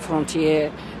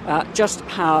Frontières just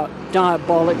how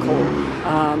diabolical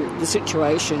the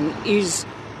situation is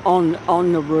on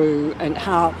Nauru and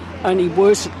how only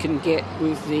worse it can get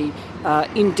with the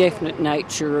indefinite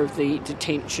nature of the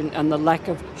detention and the lack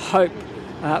of hope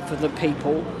for the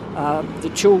people,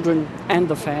 the children and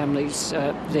the families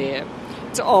there.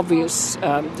 It's obvious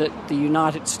that the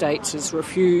United States has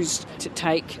refused to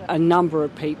take a number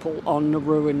of people on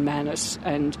Nauru and Manus,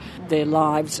 and their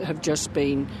lives have just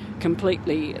been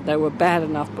they were bad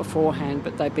enough beforehand,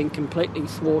 but they've been completely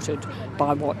thwarted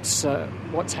by what's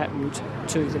happened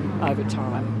to them over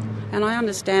time. And I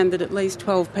understand that at least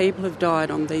 12 people have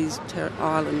died on these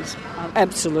islands.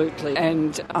 Absolutely.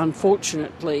 And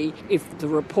unfortunately, if the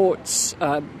reports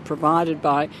provided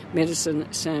by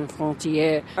Médecins Sans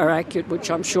Frontières are accurate,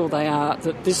 which I'm sure they are,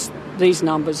 that these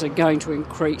numbers are going to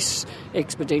increase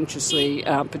exponentially.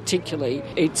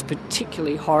 It's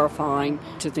particularly horrifying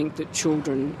to think that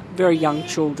children, very young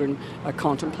children, are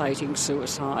contemplating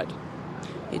suicide.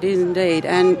 It is indeed.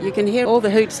 And you can hear all the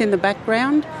hoots in the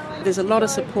background. There's a lot of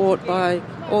support by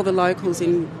all the locals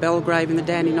in Belgrave and the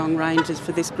Dandenong Ranges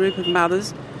for this group of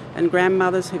mothers and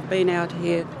grandmothers who've been out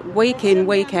here week in,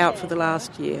 week out for the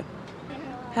last year.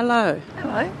 Hello.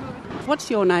 Hello. What's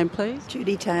your name, please?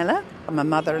 Judy Taylor. I'm a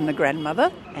mother and a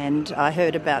grandmother, and I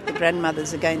heard about the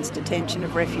Grandmothers Against Detention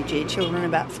of Refugee Children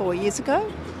about 4 years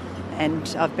ago,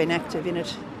 and I've been active in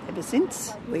it ever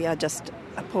since. We are just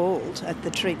appalled at the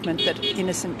treatment that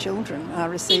innocent children are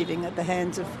receiving at the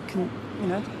hands of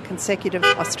consecutive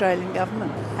Australian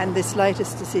government. And this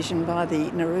latest decision by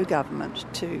the Nauru government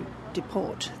to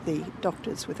deport the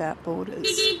Doctors Without Borders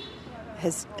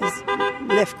has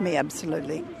left me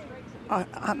absolutely...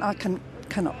 I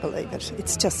cannot believe it.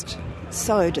 It's just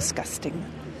so disgusting.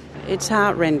 It's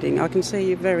heartrending. I can see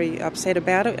you're very upset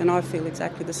about it, and I feel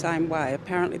exactly the same way.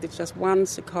 Apparently there's just one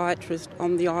psychiatrist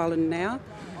on the island now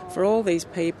for all these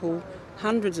people,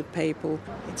 hundreds of people.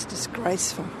 It's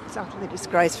disgraceful. It's utterly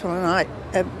disgraceful,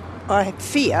 and I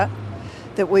fear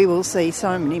that we will see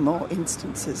so many more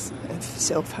instances of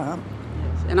self-harm.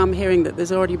 And I'm hearing that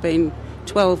there's already been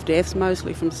 12 deaths,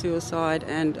 mostly from suicide,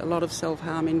 and a lot of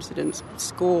self-harm incidents,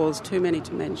 scores, too many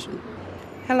to mention.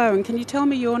 Hello, and can you tell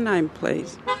me your name,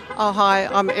 please? Oh, hi,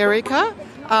 I'm Erica.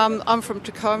 I'm from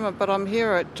Tacoma, but I'm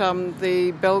here at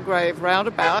the Belgrave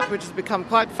Roundabout, which has become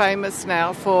quite famous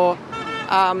now for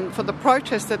the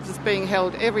protest that is being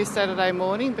held every Saturday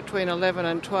morning between 11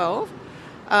 and 12.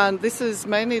 And this is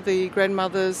mainly the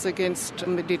Grandmothers Against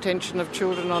the Detention of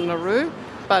Children on Nauru,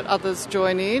 but others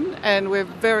join in, and we're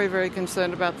very, very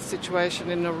concerned about the situation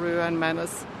in Nauru and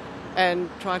Manus and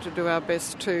trying to do our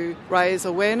best to raise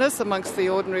awareness amongst the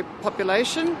ordinary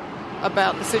population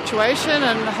about the situation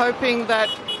and hoping that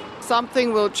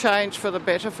something will change for the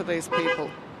better for these people.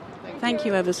 Thank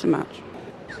you ever so much.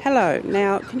 Hello.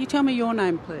 Now, can you tell me your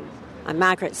name, please? I'm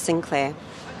Margaret Sinclair.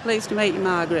 Pleased to meet you,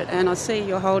 Margaret. And I see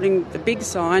you're holding the big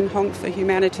sign, Honk for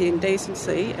Humanity and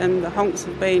Decency, and the honks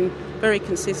have been very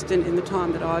consistent in the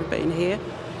time that I've been here.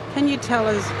 Can you tell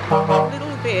us a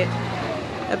little bit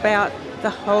about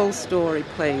the whole story,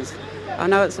 please? I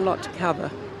know it's a lot to cover.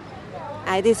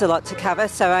 It is a lot to cover.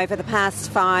 So over the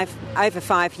past over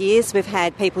 5 years, we've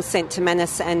had people sent to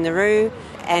Manus and Nauru,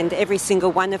 and every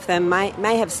single one of them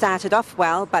may have started off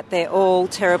well, but they're all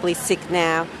terribly sick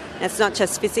now. And it's not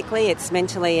just physically, it's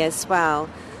mentally as well.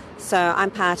 So I'm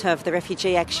part of the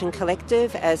Refugee Action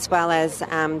Collective, as well as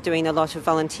doing a lot of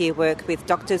volunteer work with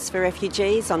Doctors for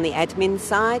Refugees on the admin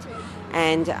side.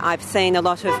 And I've seen a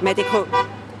lot of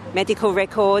medical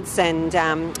records and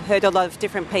heard a lot of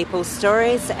different people's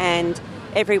stories, and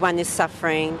everyone is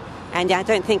suffering. And I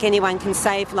don't think anyone can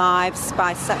save lives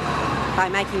by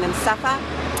making them suffer.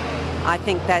 I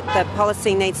think that the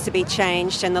policy needs to be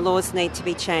changed and the laws need to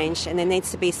be changed, and there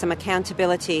needs to be some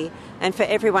accountability and for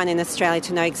everyone in Australia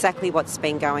to know exactly what's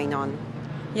been going on.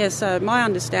 Yes, so my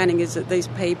understanding is that these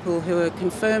people who are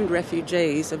confirmed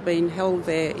refugees have been held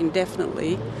there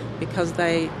indefinitely because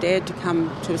they dared to come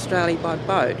to Australia by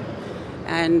boat.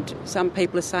 And some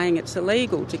people are saying it's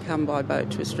illegal to come by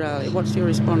boat to Australia. What's your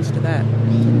response to that?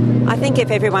 I think if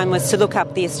everyone was to look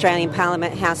up the Australian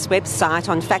Parliament House website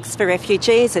on Facts for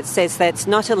Refugees, it says that it's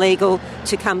not illegal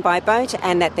to come by boat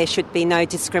and that there should be no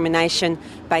discrimination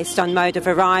based on mode of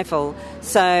arrival.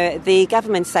 So the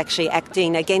government's actually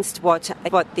acting against what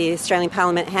the Australian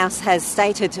Parliament House has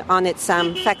stated on its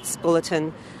facts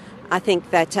bulletin. I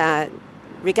think that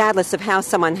regardless of how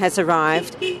someone has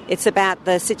arrived, it's about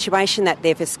the situation that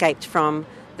they've escaped from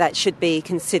that should be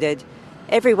considered.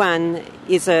 Everyone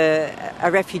is a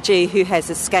refugee who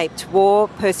has escaped war,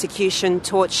 persecution,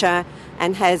 torture,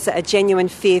 and has a genuine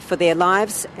fear for their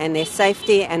lives and their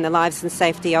safety and the lives and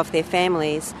safety of their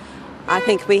families. I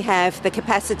think we have the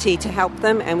capacity to help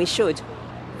them, and we should.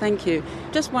 Thank you.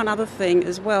 Just one other thing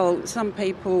as well. Some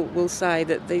people will say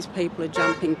that these people are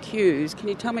jumping queues. Can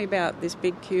you tell me about this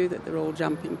big queue that they're all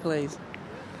jumping, please?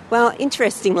 Well,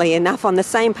 interestingly enough, on the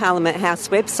same Parliament House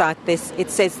website,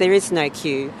 it says there is no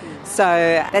queue. So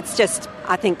that's just,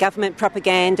 I think, government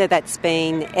propaganda that's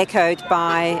been echoed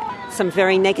by some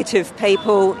very negative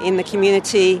people in the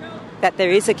community, that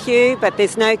there is a queue, but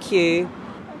there's no queue.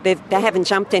 They haven't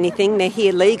jumped anything. They're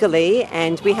here legally,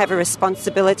 and we have a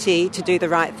responsibility to do the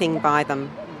right thing by them.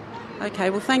 Okay,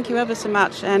 well, thank you ever so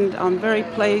much, and I'm very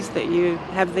pleased that you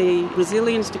have the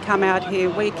resilience to come out here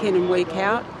week in and week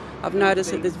out. I've noticed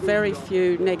that there's very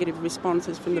few negative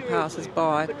responses from the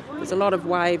passers-by. There's a lot of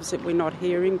waves that we're not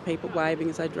hearing, people waving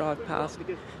as they drive past.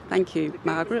 Thank you,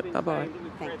 Margaret. Bye-bye.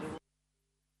 Thank you.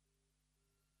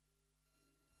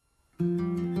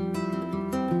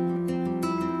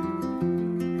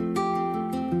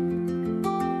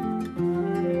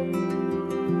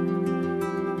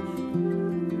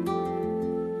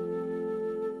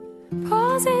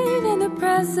 Pausing in the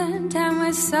present, and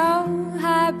we're so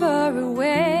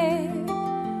hyper-aware.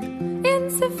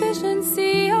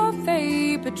 Insufficiency of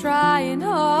faith, but trying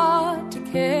hard to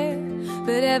care.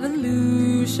 But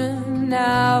evolution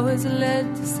now has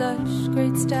led to such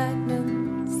great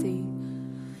stagnancy,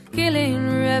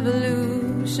 killing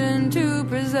revolution to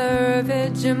preserve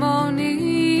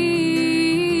hegemony.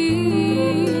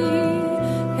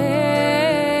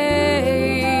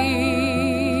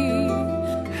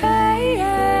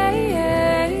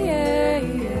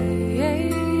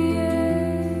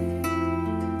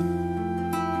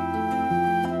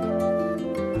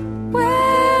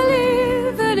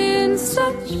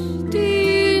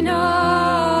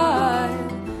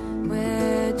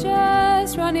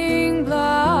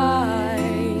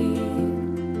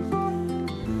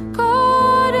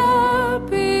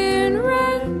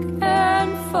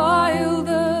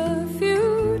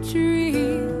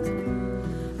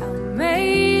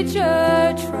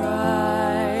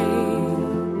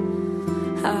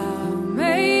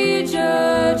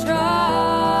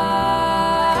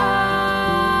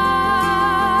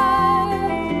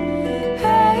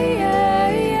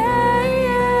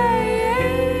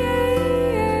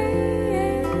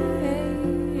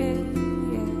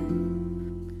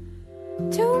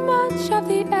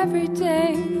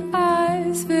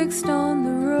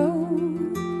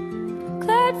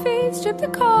 The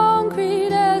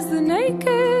concrete as the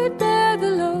naked bear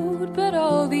the load, but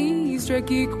all these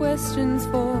tricky questions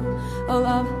for all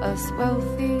of us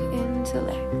wealthy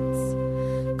intellects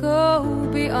go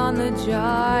beyond the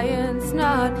giants,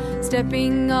 not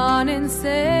stepping on and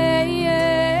saying,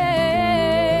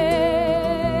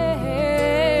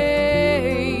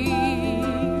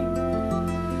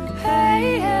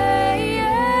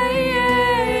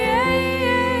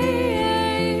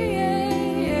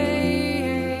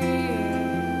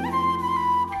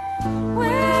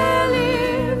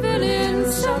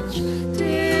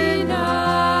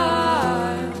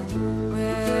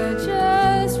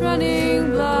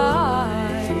 running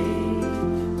blind,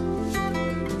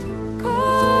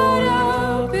 caught up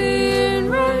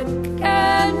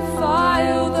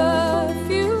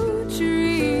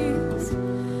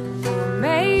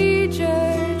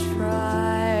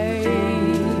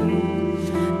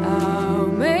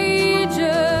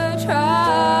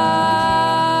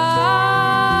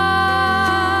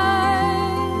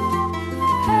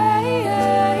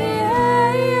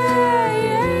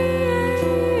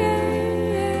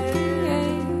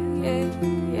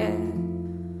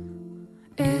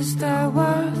lost their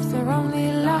worth, their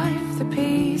only life, the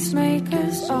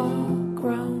peacemakers all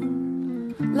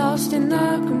grown, lost in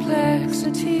the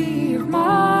complexity of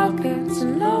markets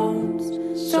and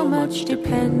loans, so much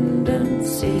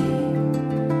dependency,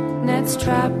 nets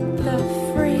trap the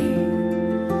free.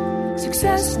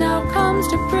 Success now comes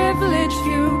to privileged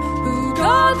few who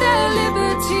guard their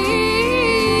liberty.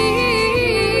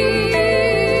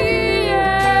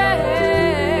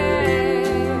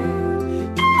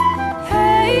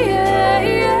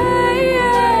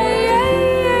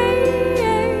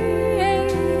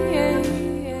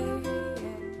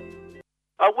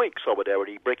 A weak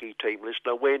Solidarity Brekkie team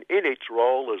listener when, in its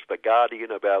role as the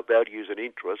guardian of our values and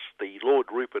interests, the Lord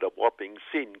Rupert of Wapping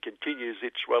Sin continues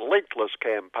its relentless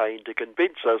campaign to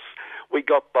convince us we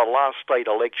got the last state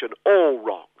election all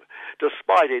wrong,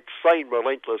 despite its same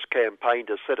relentless campaign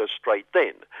to set us straight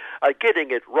then,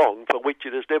 getting it wrong for which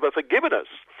it has never forgiven us,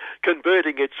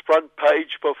 converting its front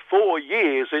page for 4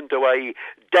 years into a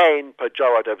Dan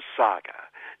pejorative saga.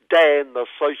 Dan, the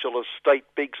socialist state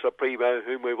big supremo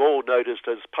whom we've all noticed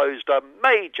has posed a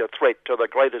major threat to the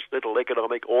greatest little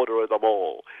economic order of them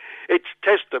all. It's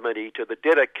testimony to the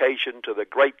dedication to the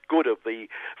great good of the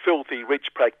filthy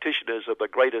rich practitioners of the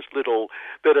greatest little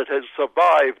that it has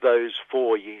survived those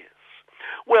 4 years.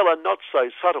 Well, a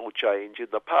not-so-subtle change in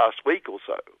the past week or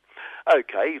so.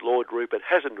 OK, Lord Rupert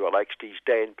hasn't relaxed his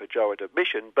Dan pejorative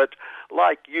mission, but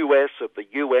like US of the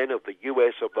UN of the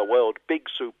US of the world big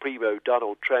supremo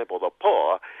Donald Trump or the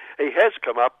poor, he has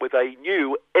come up with a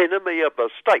new enemy of the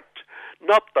state,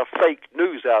 not the fake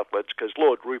news outlets, because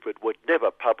Lord Rupert would never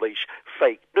publish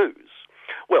fake news.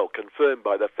 Well, confirmed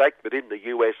by the fact that in the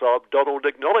US Donald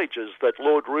acknowledges that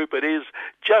Lord Rupert is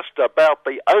just about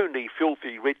the only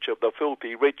filthy rich of the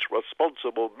filthy rich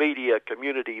responsible media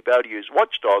community values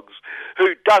watchdogs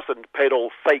who doesn't peddle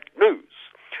fake news.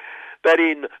 That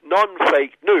in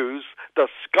non-fake news, the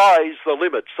sky's the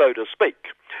limit, so to speak.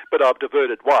 But I've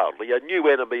diverted wildly. A new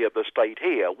enemy of the state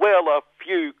here. Well, a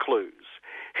few clues.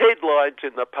 Headlines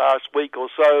in the past week or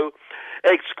so: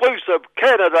 exclusive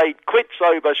candidate quits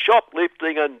over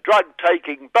shoplifting and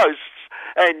drug-taking boasts,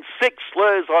 and 6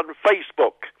 slurs on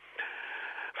Facebook.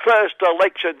 First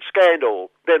election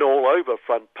scandal, then all over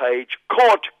front page,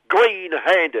 caught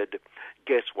green-handed.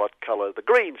 Guess what colour the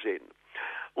green's in?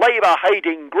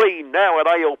 Labour-hating Green now an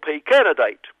ALP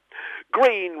candidate.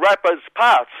 Green rappers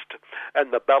passed,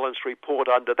 and the balanced report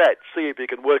under that. See if you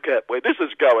can work out where this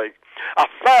is going. A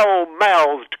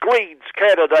foul-mouthed Greens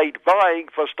candidate vying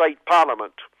for state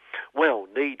parliament. Well,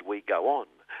 need we go on?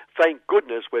 Thank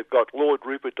goodness we've got Lord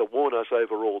Rupert to warn us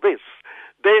over all this.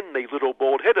 Then the little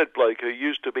bald-headed bloke who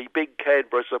used to be big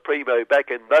Canberra Supremo back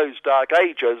in those dark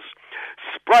ages,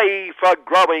 spray for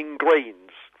growing Greens.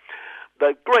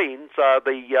 The Greens are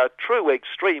the true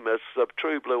extremists of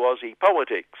true blue Aussie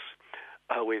politics.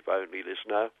 Oh, if only,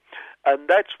 listener. And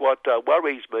that's what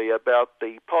worries me about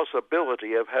the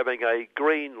possibility of having a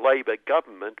Green Labor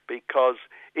government, because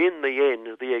in the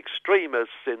end, the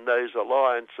extremists in those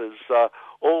alliances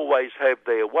always have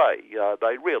their way.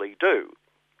 They really do.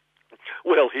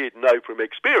 Well, he'd know from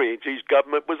experience his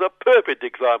government was a perfect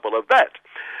example of that.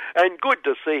 And good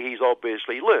to see he's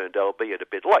obviously learned, albeit a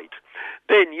bit late.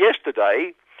 Then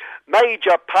yesterday,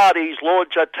 major parties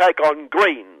launch attack on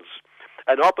Greens.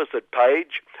 An opposite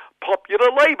page, popular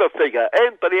Labor figure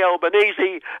Anthony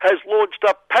Albanese has launched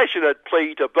a passionate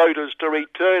plea to voters to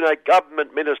return a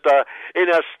government minister in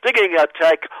a stinging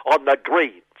attack on the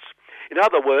Greens. In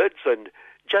other words, and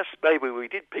just maybe we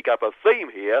did pick up a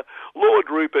theme here, Lord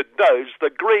Rupert knows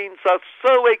the Greens are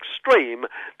so extreme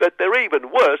that they're even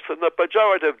worse than the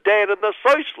pejorative Dan and the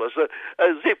Socialists,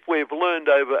 as if we've learned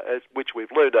over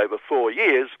 4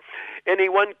 years,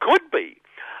 anyone could be.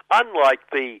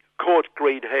 Unlike the caught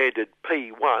green-handed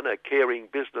P1, a caring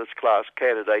business-class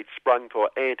candidate sprung for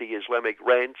anti-Islamic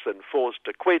rants and forced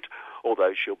to quit,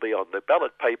 although she'll be on the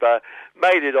ballot paper,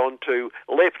 made it onto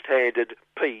left-handed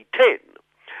P10.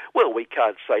 Well, we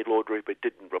can't say Lord Rupert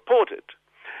didn't report it.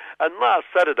 And last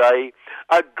Saturday,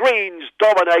 a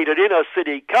Greens-dominated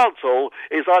inner-city council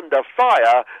is under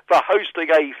fire for hosting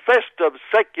a festive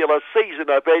secular season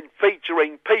event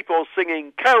featuring people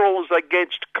singing carols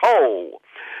against coal.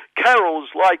 Carols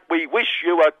like "We wish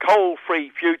you a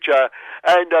coal-free future"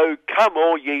 and "Oh, come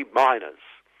all ye miners."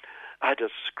 A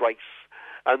disgrace.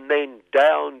 And then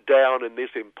down in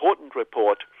this important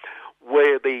report,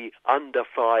 where the under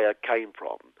fire came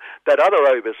from. That other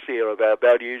overseer of our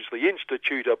values, the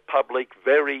Institute of Public,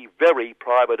 Very, Very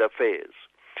Private Affairs.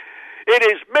 It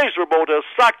is miserable to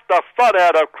suck the fun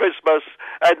out of Christmas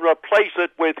and replace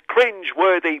it with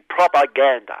cringe-worthy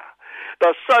propaganda.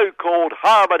 The so-called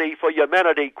Harmony for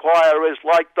Humanity choir is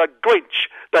like the Grinch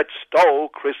that stole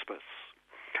Christmas.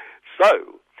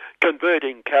 So,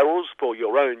 converting carols for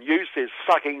your own use is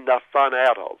sucking the fun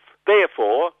out of.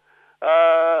 Therefore,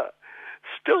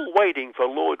 still waiting for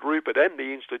Lord Rupert and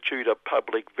the Institute of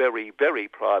Public Very, Very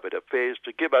Private Affairs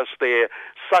to give us their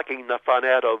sucking the fun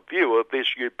out of view of this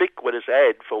ubiquitous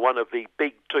ad for one of the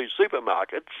big two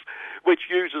supermarkets, which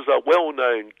uses a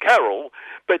well-known carol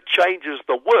but changes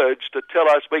the words to tell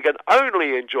us we can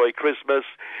only enjoy Christmas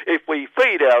if we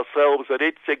feed ourselves at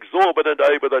its exorbitant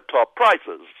over-the-top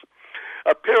prices.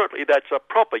 Apparently that's a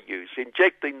proper use,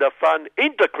 injecting the fun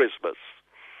into Christmas.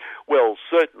 Well,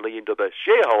 certainly into the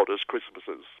shareholders'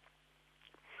 Christmases.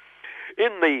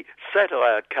 In the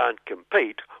satire can't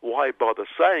compete, why bother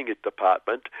saying it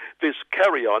department, this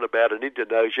carry-on about an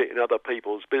Indonesia in other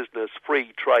people's business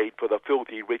free trade for the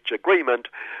filthy rich agreement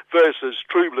versus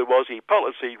true blue Aussie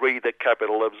policy re the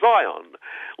capital of Zion,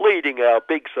 leading our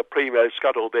big Supremo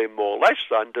Scuttle them more lash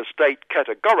son to state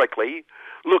categorically,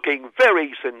 looking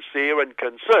very sincere and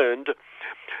concerned,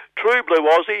 True Blue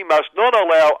Aussie must not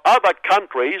allow other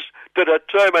countries to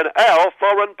determine our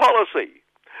foreign policy.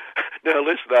 Now,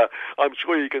 listener, I'm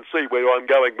sure you can see where I'm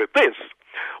going with this.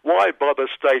 Why bother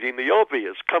stating the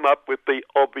obvious? Come up with the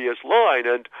obvious line,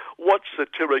 and what's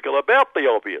satirical about the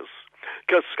obvious?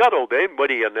 Because Scuttle then, when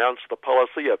he announced the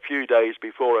policy a few days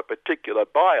before a particular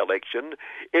by-election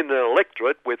in an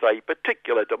electorate with a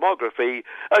particular demography,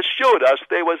 assured us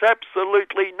there was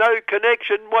absolutely no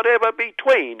connection whatever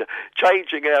between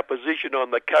changing our position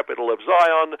on the capital of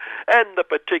Zion and the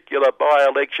particular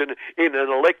by-election in an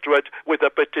electorate with a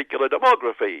particular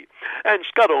demography. And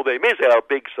Scuttle them is our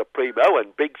big Supremo,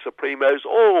 and big Supremos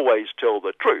always tell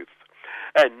the truth.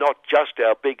 And not just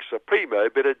our big Supremo,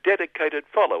 but a dedicated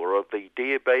follower of the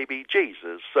dear baby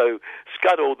Jesus. So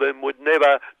Scuttle them would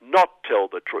never not tell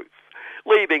the truth,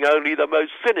 leaving only the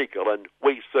most cynical, and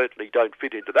we certainly don't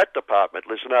fit into that department,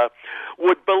 listener,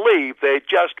 would believe there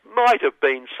just might have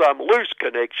been some loose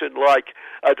connection, like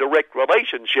a direct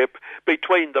relationship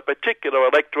between the particular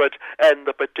electorate and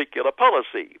the particular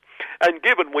policy. And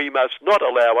given we must not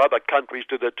allow other countries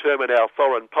to determine our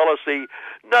foreign policy,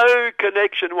 no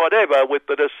connection whatever with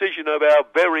the decision of our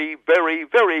very, very,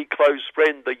 very close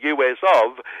friend, the US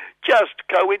of, just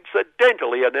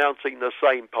coincidentally announcing the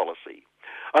same policy.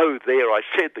 Oh, there, I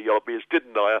said the obvious,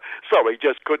 didn't I? Sorry,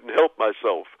 just couldn't help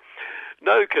myself.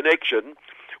 No connection,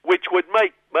 which would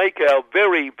make our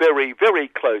very, very, very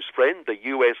close friend, the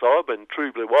US of and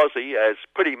True Blue Aussie, as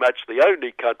pretty much the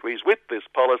only countries with this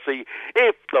policy,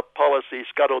 if the policy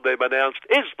Scuttle them announced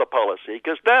is the policy,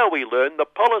 because now we learn the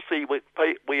policy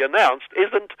we announced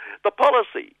isn't the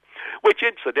policy, which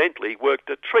incidentally worked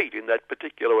a treat in that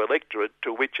particular electorate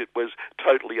to which it was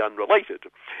totally unrelated.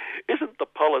 Isn't the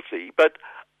policy, but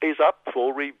is up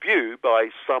for review by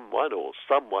someone or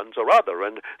someones or other,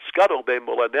 and Scuttle them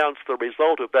will announce the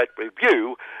result of that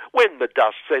review when the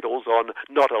dust settles on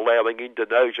not allowing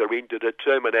Indonesia in to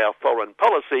determine our foreign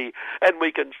policy, and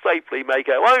we can safely make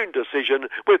our own decision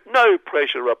with no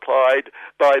pressure applied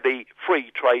by the free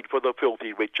trade for the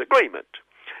filthy rich agreement.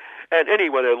 And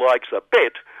anyone who likes a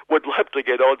bet would love to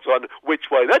get odds on which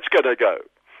way that's going to go.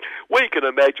 We can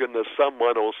imagine that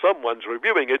someone or someone's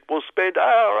reviewing it will spend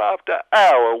hour after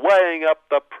hour weighing up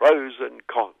the pros and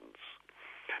cons.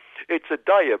 It's a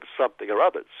day of something or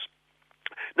others.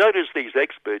 Notice these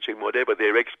experts, in whatever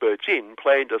they're experts in,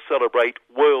 plan to celebrate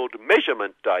World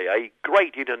Measurement Day, a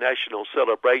great international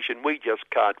celebration we just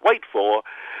can't wait for,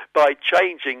 by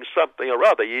changing something or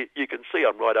other. You can see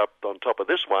I'm right up on top of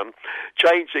this one,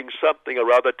 changing something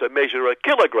or other to measure a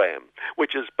kilogram,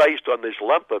 which is based on this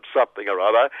lump of something or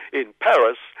other in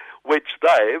Paris, which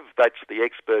that's the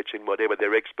experts in whatever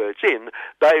they're experts in,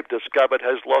 they've discovered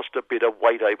has lost a bit of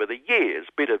weight over the years,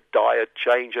 bit of diet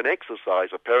change and exercise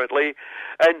apparently,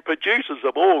 and producers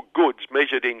of all goods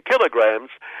measured in kilograms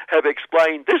have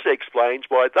explained, this explains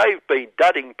why they've been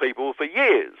dudding people for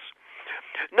years.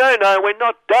 No, we're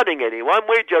not dudding anyone,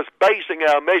 we're just basing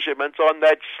our measurements on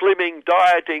that slimming,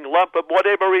 dieting lump of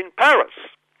whatever in Paris.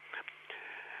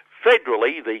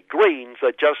 Federally, the Greens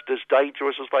are just as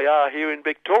dangerous as they are here in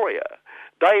Victoria.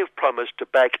 They've promised to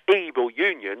back evil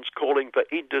unions calling for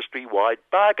industry-wide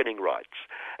bargaining rights,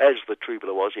 as the True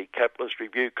Blue Aussie Capitalist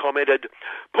Review commented,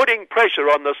 putting pressure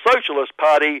on the Socialist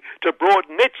Party to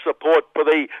broaden its support for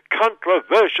the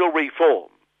controversial reform.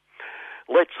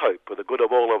 Let's hope, for the good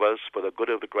of all of us, for the good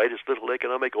of the greatest little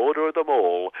economic order of them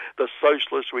all, the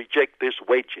Socialists reject this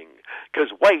wedging,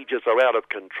 because wages are out of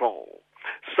control.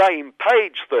 Same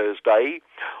page Thursday,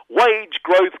 wage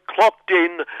growth clocked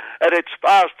in at its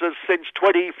fastest since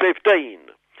 2015.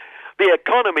 The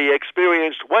economy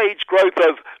experienced wage growth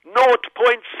of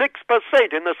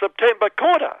 0.6% in the September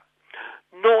quarter.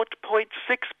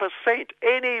 0.6%.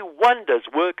 Any wonders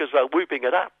workers are whooping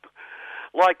it up.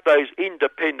 Like those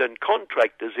independent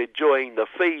contractors enjoying the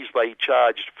fees they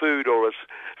charged Food or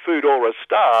a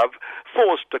Starve,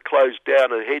 forced to close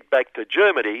down and head back to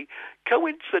Germany.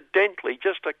 Coincidentally,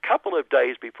 just a couple of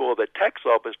days before the tax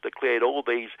office declared all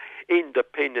these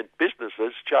independent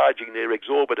businesses charging their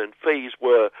exorbitant fees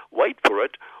were, wait for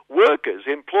it, workers,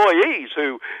 employees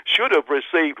who should have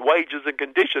received wages and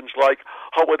conditions like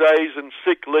holidays and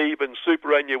sick leave and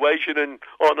superannuation and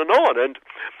on. And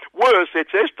worse,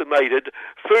 it's estimated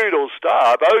Food or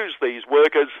Starve owes these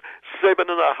workers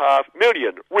 $7.5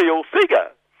 million, real figure.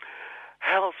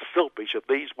 How selfish of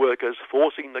these workers,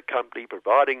 forcing the company,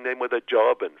 providing them with a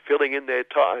job and filling in their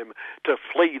time to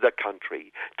flee the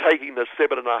country, taking the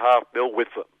 $7.5 million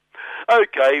with them.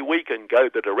 OK, we can go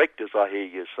to directors, I hear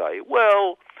you say.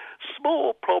 Well,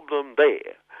 small problem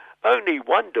there. Only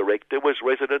one director was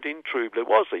resident in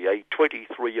Trubler-Wazzy, a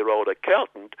 23-year-old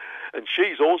accountant, and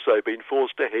she's also been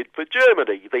forced to head for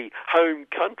Germany, the home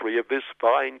country of this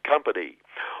fine company,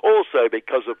 also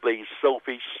because of these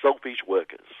selfish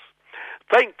workers.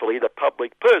 Thankfully, the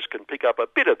public purse can pick up a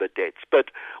bit of the debts,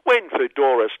 but when Food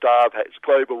or a Starve has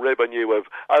global revenue of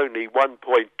only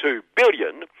 $1.2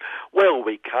 billion, well,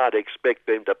 we can't expect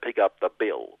them to pick up the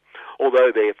bill.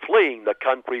 Although their fleeing the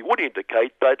country would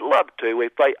indicate they'd love to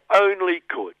if they only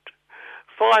could.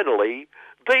 Finally,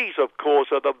 these, of course,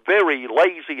 are the very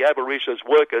lazy, avaricious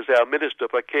workers our Minister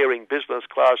for Caring Business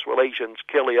Class Relations,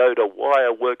 Kelly Oda, why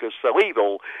are workers so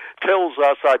evil, tells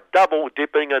us are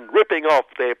double-dipping and ripping off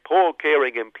their poor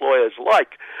caring employers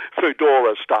like Food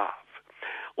or a Starve.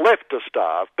 Left to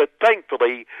starve, but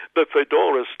thankfully the Food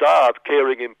or a Starve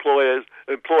caring employers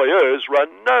run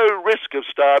no risk of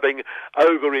starving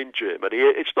over in Germany.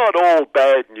 It's not all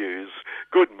bad news.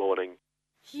 Good morning.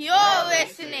 You're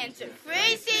listening to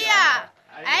 3CR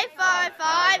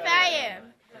 855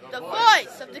 AM, the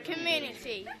voice of the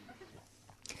community.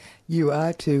 You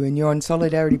are too, and you're on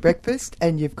Solidarity Breakfast,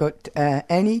 and you've got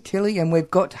Annie, Tilly, and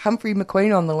we've got Humphrey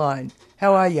McQueen on the line.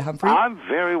 How are you, Humphrey? I'm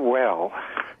very well.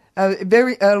 A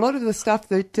lot of the stuff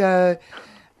that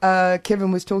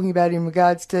Kevin was talking about in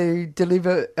regards to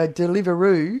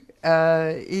Deliveroo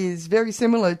is very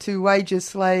similar to wage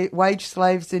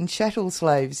slaves and chattel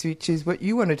slaves, which is what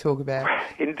you want to talk about.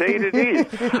 Indeed it is.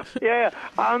 Yeah.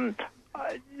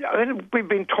 We've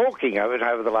been talking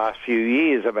over the last few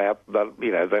years about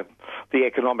the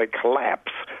economic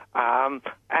collapse,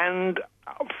 and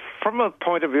from a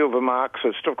point of view of a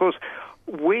Marxist, of course,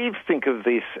 we think of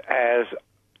this as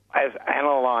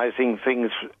analysing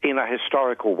things in a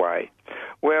historical way,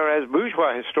 whereas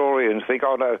bourgeois historians think,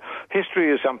 oh no, history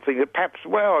is something that perhaps,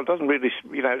 it doesn't really,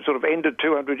 sort of ended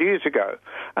 200 years ago.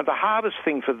 And the hardest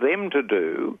thing for them to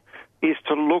do is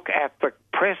to look at the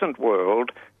present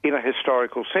world in a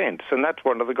historical sense, and that's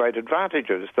one of the great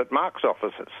advantages that Marx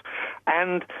offers us.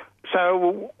 And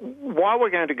so while we're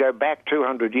going to go back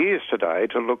 200 years today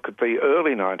to look at the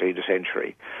early 19th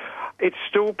century, it's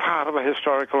still part of a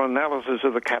historical analysis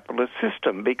of the capitalist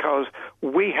system because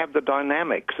we have the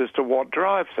dynamics as to what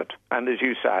drives it. And as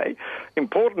you say,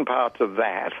 important parts of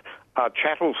that are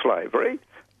chattel slavery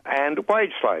and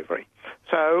wage slavery.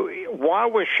 So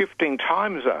while we're shifting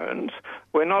time zones,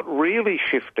 we're not really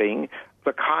shifting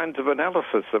the kinds of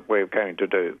analysis that we're going to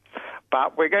do.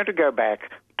 But we're going to go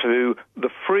back to the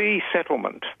free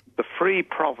settlement, the free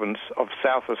province of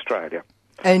South Australia.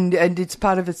 And it's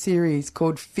part of a series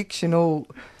called Fictional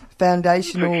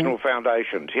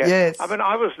Foundations, yes. I mean,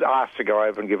 I was asked to go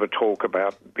over and give a talk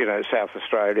about, South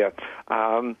Australia,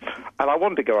 and I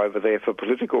wanted to go over there for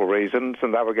political reasons,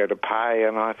 and they were going to pay,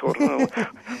 and I thought,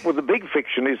 well, the big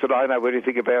fiction is that I know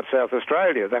anything about South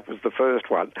Australia. That was the first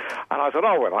one. And I thought,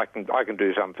 I can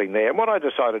do something there. And what I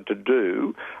decided to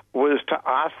do was to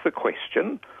ask the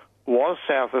question, was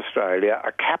South Australia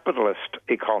a capitalist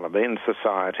economy and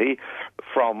society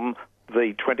from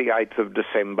the 28th of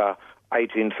December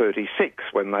 1836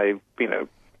 when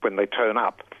they turn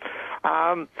up?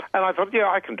 And I thought,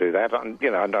 I can do that. And,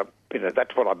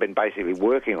 that's what I've been basically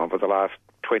working on for the last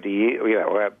 20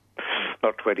 years,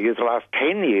 not 20 years, the last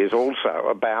 10 years also,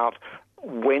 about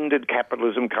when did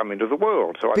capitalism come into the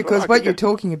world? So because what you're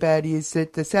talking about is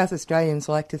that the South Australians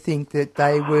like to think that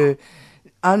they were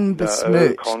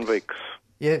unbesmirched. No convicts.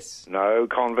 Yes. No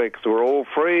convicts. We're all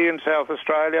free in South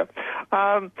Australia.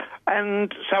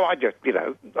 And so I just,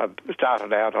 I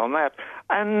started out on that.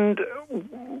 And,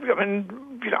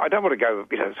 I don't want to go,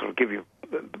 sort of give you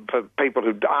for people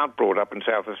who aren't brought up in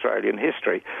South Australian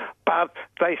history. But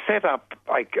they set up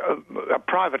like a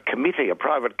private committee, a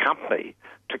private company,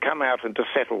 to come out and to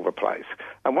settle the place.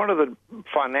 And one of the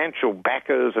financial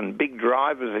backers and big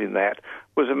drivers in that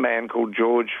was a man called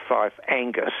George Fife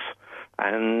Angus.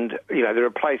 And, you know, there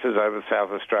are places over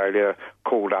South Australia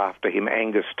called after him,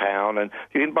 Angustown, and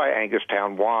you can buy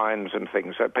Angustown wines and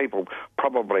things. So people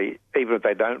probably, even if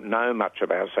they don't know much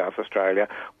about South Australia,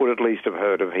 would at least have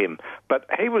heard of him. But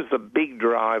he was the big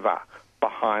driver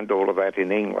behind all of that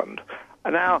in England.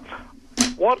 And now,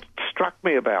 what struck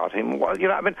me about him was, you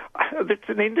know, I mean, it's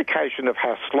an indication of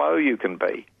how slow you can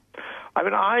be. I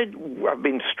mean, I've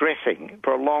been stressing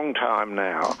for a long time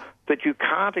now that you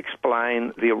can't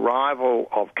explain the arrival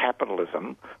of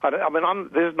capitalism. This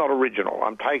is not original.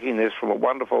 I'm taking this from a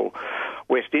wonderful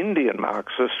West Indian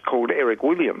Marxist called Eric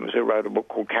Williams, who wrote a book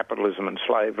called Capitalism and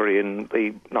Slavery in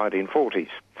the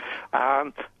 1940s.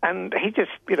 And he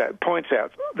just, you know, points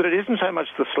out that it isn't so much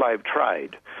the slave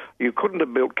trade. You couldn't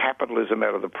have built capitalism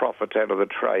out of the profits out of the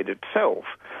trade itself.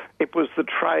 It was the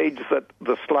trades that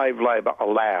the slave labour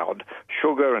allowed,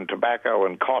 sugar and tobacco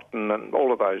and cotton and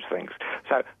all of those things.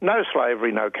 So no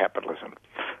slavery, no capitalism.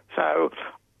 So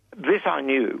this I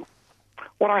knew.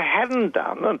 What I hadn't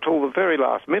done until the very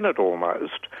last minute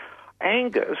almost,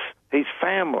 Angus, his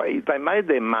family, they made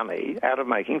their money out of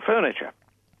making furniture.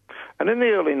 And in the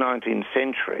early 19th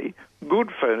century,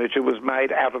 good furniture was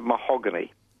made out of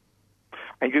mahogany.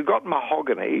 And you got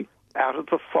mahogany out of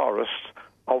the forests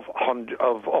of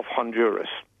Honduras.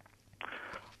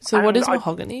 So what is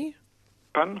mahogany?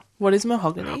 Pardon? What is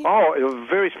mahogany? Oh, it's a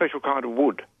very special kind of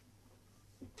wood.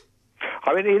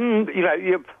 I mean,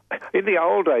 in the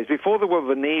old days, before there were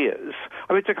veneers,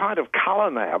 I mean, it's a kind of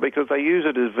colour now because they use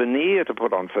it as veneer to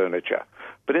put on furniture.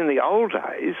 But in the old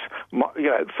days,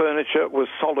 furniture was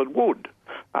solid wood.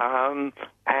 This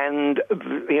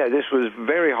was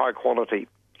very high quality,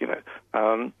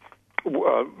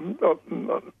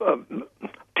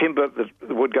 timber that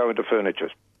would go into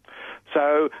furniture.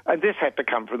 So, and this had to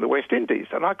come from the West Indies,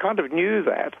 and I kind of knew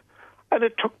that. And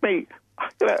it took me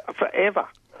forever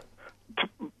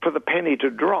for the penny to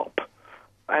drop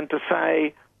and to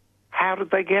say, how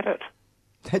did they get it?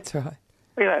 That's right.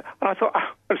 And I thought,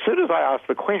 as soon as I asked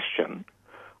the question,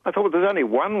 I thought, well, there's only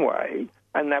one way,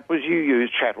 and that was you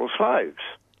use chattel slaves.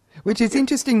 Which is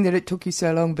interesting that it took you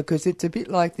so long, because it's a bit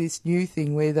like this new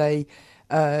thing where they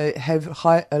have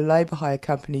labour hire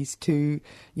companies to,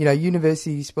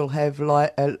 universities will have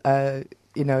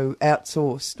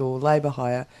outsourced or labour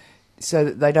hire so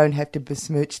that they don't have to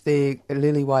besmirch their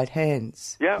lily white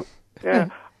hands. Yeah.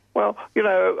 Well,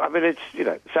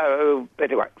 so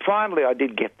anyway, finally I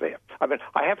did get there. I mean,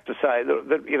 I have to say that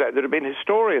there have been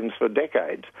historians for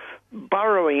decades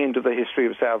burrowing into the history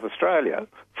of South Australia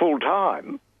full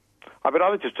time. I mean, I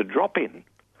was just a drop-in.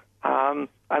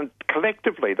 And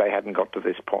collectively they hadn't got to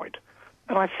this point.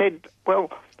 And I said, well,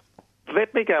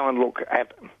 let me go and look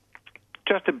at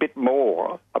just a bit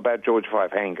more about George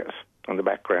Fife Angus and the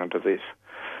background to this.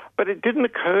 But it didn't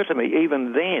occur to me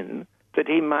even then that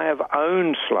he may have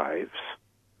owned slaves.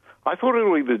 I thought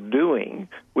all he was doing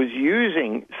was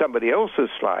using somebody else's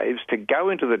slaves to go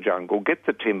into the jungle, get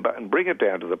the timber and bring it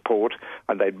down to the port,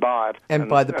 and they'd buy it. And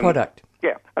buy the product.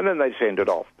 Yeah, and then they'd send it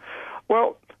off.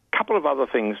 Well, a couple of other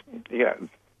things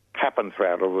happened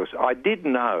throughout all this. I did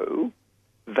know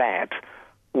that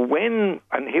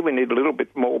and here we need a little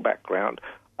bit more background,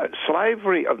 the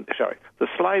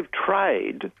slave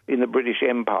trade in the British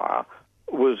Empire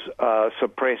was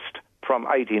suppressed from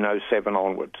 1807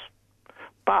 onwards.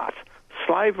 But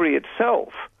slavery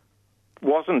itself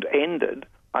wasn't ended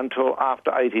until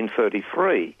after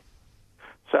 1833.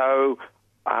 So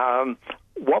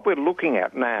what we're looking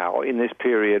at now in this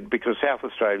period, because South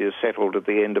Australia settled at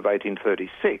the end of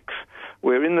 1836,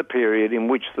 we're in the period in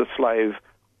which the slave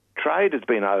trade has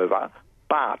been over,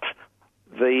 but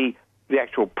the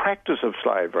actual practice of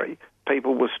slavery,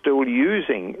 people were still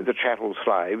using the chattel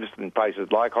slaves in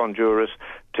places like Honduras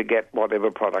to get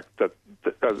whatever product that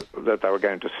they were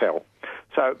going to sell.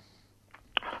 So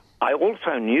I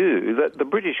also knew that the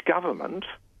British government,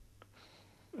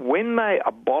 when they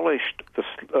abolished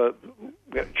the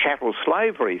chattel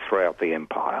slavery throughout the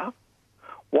empire,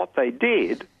 what they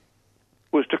did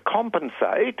was to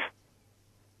compensate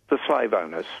the slave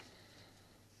owners.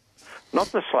 Not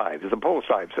the slaves, the poor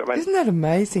slaves. I mean, isn't that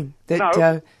amazing? That, no.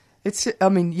 I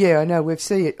know, we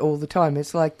see it all the time.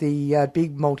 It's like the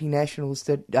big multinationals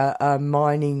that are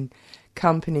mining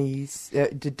companies,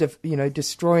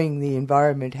 destroying the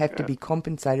environment, have to be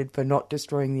compensated for not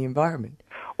destroying the environment.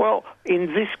 Well, in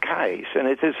this case, and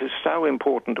it is so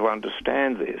important to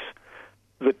understand this,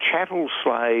 the chattel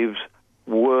slaves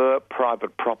were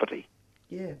private property.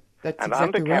 Yeah, that's and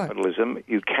exactly under right. capitalism,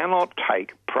 you cannot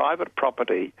take private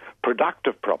property,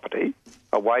 productive property,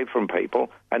 away from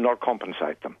people and not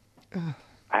compensate them.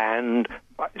 And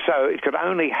so it could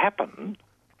only happen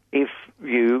if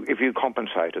you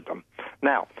compensated them.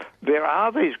 Now, there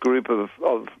are these group of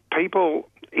people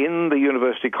in the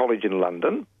University College in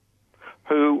London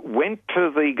who went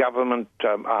to the government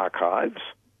archives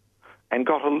and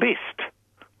got a list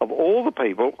of all the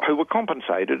people who were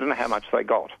compensated and how much they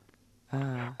got.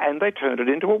 And they turned it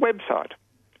into a website.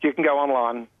 You can go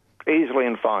online easily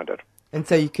and find it. And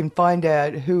so you can find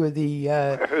out who are the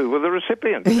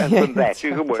recipients, and from that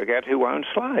you can work out who owned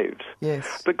slaves.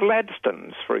 Yes. The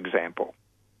Gladstones, for example,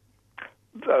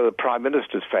 the Prime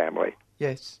Minister's family,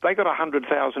 yes, they got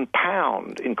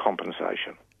 £100,000 in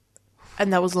compensation.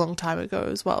 And that was a long time ago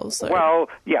as well. So. Well,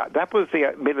 yeah, that was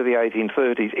the mid of the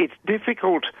 1830s. It's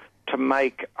difficult to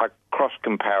make a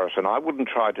cross-comparison. I wouldn't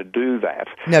try to do that.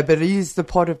 No, but it is the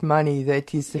pot of money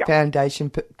that is the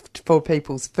foundation for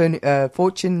people's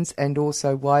fortunes and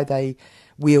also why they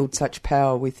wield such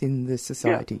power within the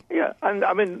society. Yeah, and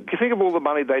I mean, you think of all the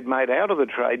money they'd made out of the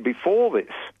trade before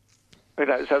this. You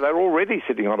know, so they're already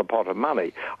sitting on a pot of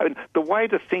money. I mean, the way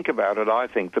to think about it, I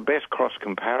think, the best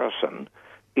cross-comparison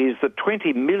is the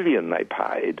 20 million they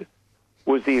paid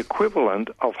was the equivalent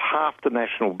of half the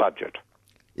national budget.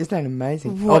 Isn't that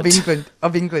amazing? What?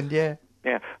 Of England, yeah.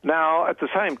 Yeah. Now, at the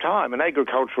same time, an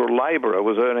agricultural labourer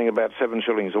was earning about 7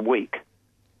 shillings a week.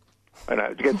 You know,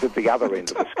 it gets at the other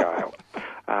end of the scale.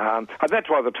 And that's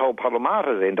why the toll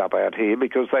polemarters end up out here,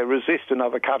 because they resist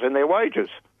another cut in their wages.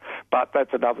 But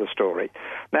that's another story.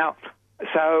 Now,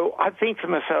 so I think to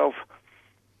myself,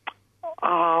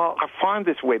 I find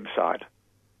this website,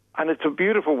 and it's a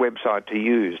beautiful website to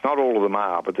use. Not all of them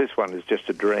are, but this one is just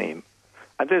a dream.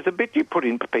 And there's a bit you put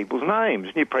in people's names,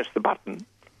 and you press the button,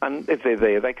 and if they're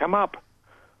there, they come up.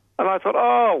 And I thought,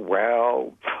 oh,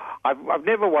 well, I've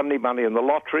never won any money in the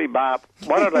lottery, but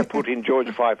why don't I put in George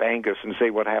Fife Angus and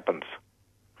see what happens?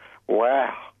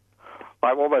 Wow.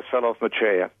 I almost fell off my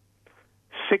chair.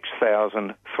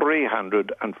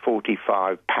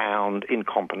 £6,345 in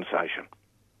compensation.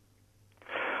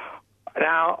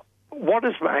 Now, what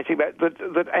is amazing about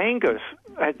that Angus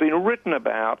had been written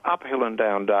about uphill and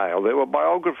down Dale. There were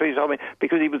biographies of him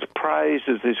because he was praised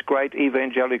as this great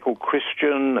evangelical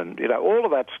Christian and, you know, all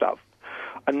of that stuff.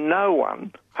 And no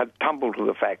one had tumbled to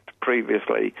the fact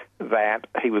previously that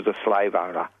he was a slave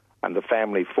owner, and the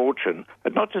family fortune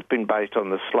had not just been based on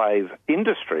the slave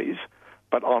industries,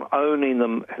 but on owning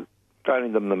them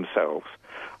themselves.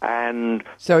 And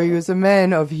so he was a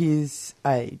man of his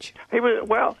age. He was,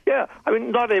 well, yeah. I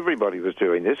mean, not everybody was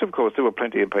doing this. Of course, there were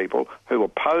plenty of people who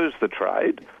opposed the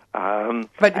trade.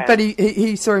 But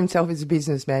he saw himself as a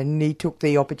businessman, and he took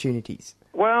the opportunities.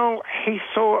 Well,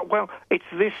 it's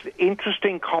this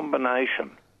interesting combination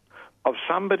of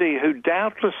somebody who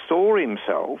doubtless saw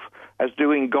himself as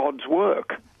doing God's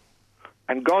work.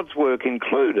 And God's work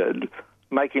included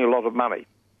making a lot of money.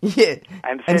 Yeah,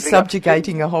 and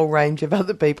subjugating a whole range of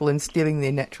other people and stealing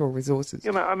their natural resources.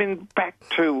 You know, I mean, back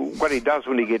to what he does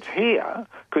when he gets here,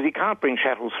 because he can't bring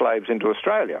chattel slaves into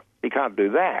Australia. He can't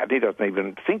do that. He doesn't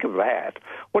even think of that.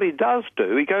 What he does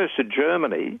do, he goes to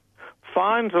Germany,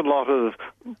 finds a lot of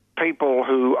people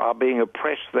who are being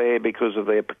oppressed there because of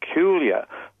their peculiar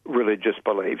religious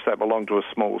beliefs. They belong to a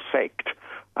small sect,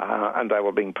 and they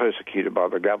were being persecuted by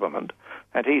the government.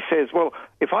 And he says, well,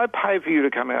 if I pay for you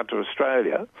to come out to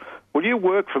Australia, will you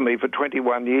work for me for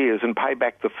 21 years and pay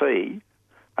back the fee,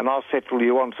 and I'll settle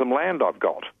you on some land I've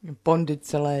got? Bonded.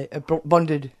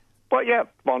 Well, yeah,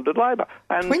 bonded labour.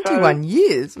 And 21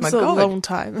 years? My God. It's a long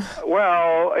time.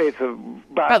 Well, it's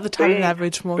about the time an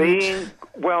average mortgage.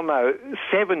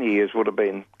 7 years would have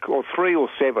been, or 3 or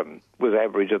 7 was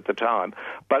average at the time.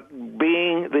 But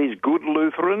being these good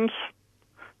Lutherans,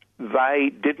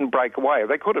 they didn't break away.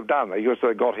 They could have done. They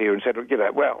got here and said, you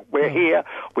know, well, we're here,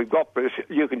 we've got this,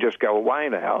 you can just go away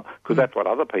now, because that's what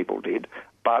other people did.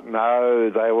 But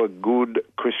no, they were good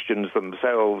Christians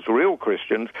themselves, real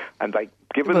Christians, and they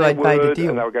given their word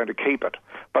and they were going to keep it.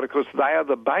 But of course, they are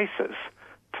the basis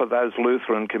for those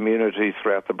Lutheran communities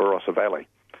throughout the Barossa Valley.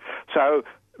 So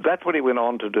that's what he went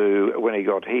on to do when he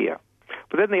got here.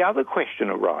 But then the other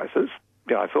question arises,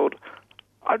 you know, I thought,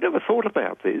 I've never thought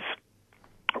about this.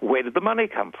 Where did the money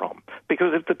come from?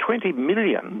 Because if the 20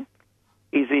 million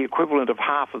is the equivalent of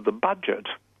half of the budget,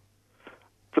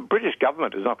 the British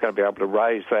government is not going to be able to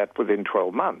raise that within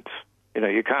 12 months. You know,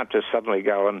 you can't just suddenly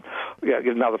go and get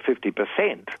another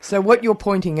 50%. So what you're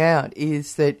pointing out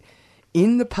is that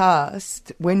in the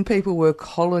past, when people were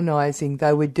colonising,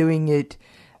 they were doing it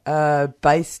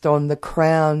based on the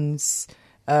Crown's...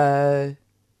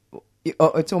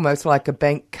 it's almost like a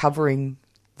bank covering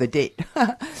the debt,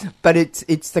 but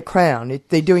it's the Crown.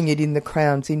 They're doing it in the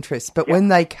Crown's interest. But when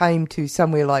they came to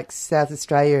somewhere like South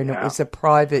Australia and it was a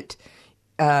private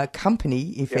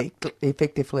company,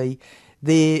 effectively,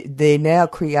 they're now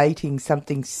creating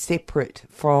something separate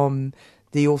from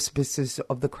the auspices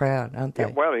of the Crown, aren't they? Yeah,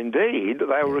 well, indeed,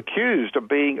 they were accused of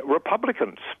being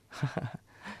Republicans.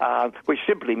 Which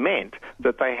simply meant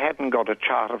that they hadn't got a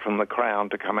charter from the Crown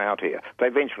to come out here. They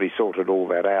eventually sorted all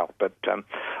that out. But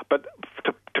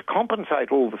to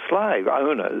compensate all the slave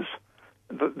owners,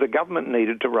 the government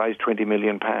needed to raise £20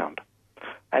 million.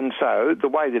 And so the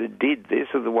way that it did this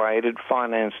is the way it had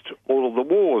financed all of the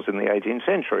wars in the 18th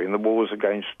century and the wars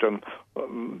against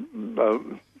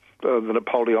the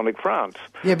Napoleonic France.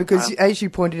 Yeah, because as you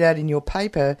pointed out in your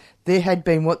paper, there had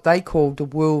been what they called a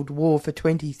world war for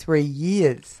 23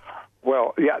 years.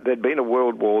 Well, yeah, there'd been a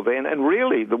world war then, and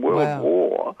really the world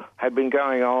war had been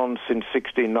going on since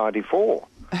 1694.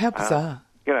 How bizarre.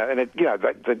 And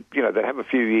they'd have a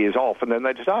few years off and then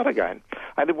they'd start again.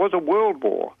 And it was a world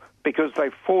war because they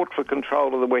fought for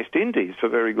control of the West Indies for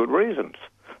very good reasons,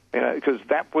 because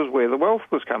that was where the wealth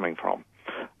was coming from.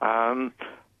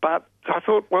 But I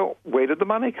thought, well, where did the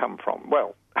money come from?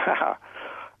 Well,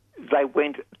 they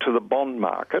went to the bond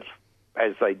market,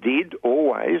 as they did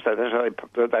always.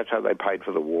 That's how they paid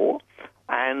for the war.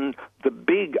 And the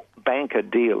big banker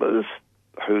dealers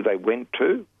who they went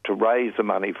to raise the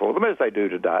money for them, as they do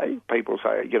today. People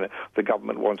say, the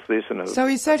government wants this. So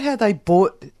is that how they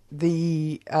bought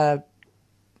the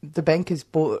bankers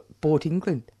bought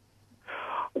England?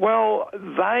 Well,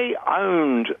 they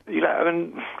owned,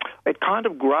 it kind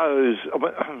of grows.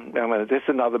 That's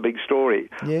another big story.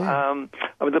 Yeah.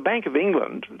 The Bank of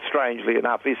England, strangely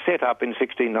enough, is set up in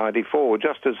 1694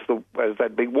 just as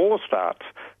that big war starts,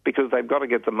 because they've got to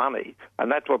get the money. And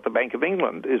that's what the Bank of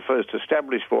England is first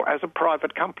established for, as a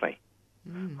private company.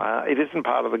 It isn't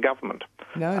part of the government.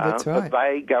 No, that's right. But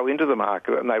they go into the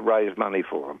market and they raise money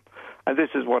for them. And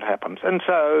this is what happens. And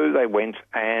so they went,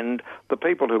 and the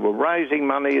people who were raising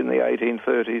money in the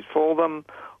 1830s for them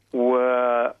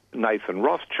were Nathan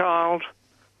Rothschild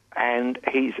and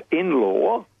his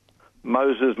in-law,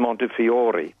 Moses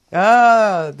Montefiore.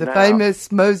 Ah, the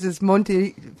famous Moses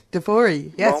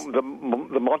Montefiore, yes. Well,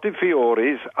 the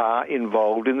Montefiores are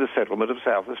involved in the settlement of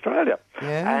South Australia.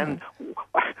 Yeah.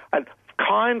 And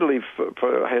kindly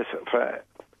for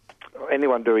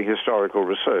anyone doing historical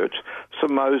research, Sir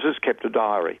Moses kept a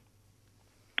diary.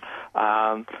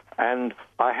 And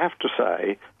I have to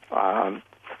say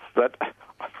that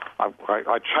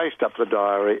I chased up the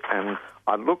diary and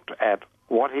I looked at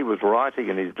what he was writing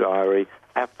in his diary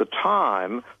at the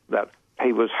time that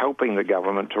he was helping the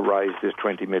government to raise this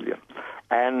 $20 million.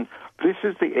 And this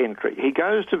is the entry. He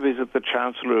goes to visit the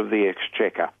Chancellor of the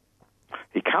Exchequer.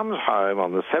 He comes home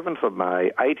on the 7th of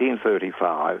May,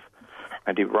 1835,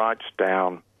 and he writes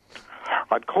down,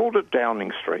 "I'd called at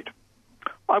Downing Street.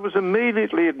 I was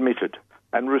immediately admitted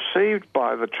and received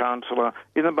by the Chancellor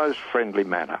in the most friendly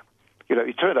manner."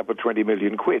 He turned up with 20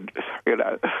 million quid,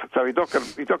 so he's not going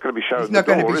to be shown the door, He's not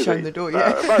going to be shown the door,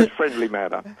 yeah. Most friendly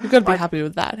manner. You've got to be happy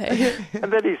with that, hey?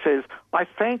 And then he says, "I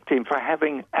thanked him for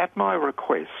having, at my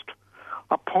request,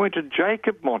 appointed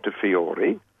Jacob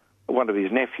Montefiore, one of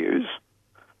his nephews,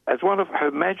 as one of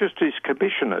Her Majesty's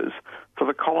commissioners for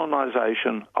the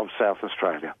colonisation of South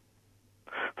Australia.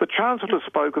 The Chancellor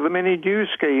spoke of the many new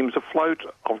schemes afloat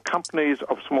of companies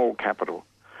of small capital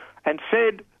and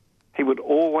said he would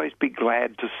always be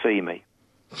glad to see me."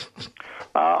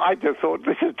 I just thought,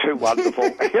 this is too wonderful.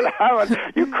 And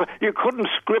you couldn't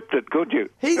script it, could you?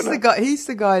 He's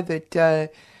the guy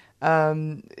that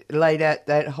laid out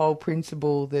that whole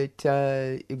principle that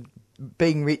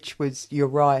being rich was your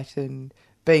right and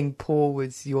being poor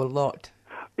was your lot.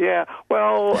 Yeah,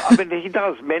 well, he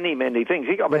does many, many things.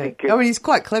 He's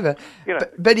quite clever.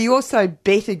 But he also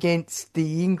bet against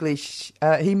the English.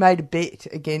 He made a bet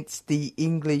against the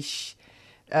English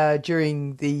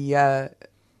during the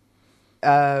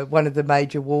one of the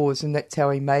major wars, and that's how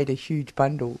he made a huge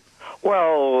bundle.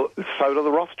 Well, so do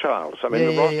the Rothschilds. The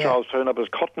Rothschilds turn up as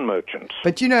cotton merchants.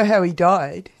 But you know how he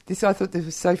died? I thought this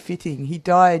was so fitting. He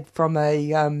died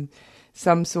from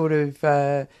some sort of...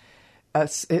 there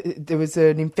was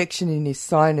an infection in his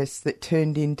sinus that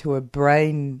turned into a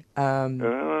brain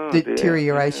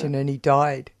deterioration, and he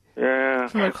died. Yeah.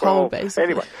 from a coal, basically.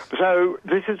 Anyway, so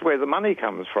this is where the money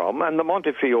comes from, and the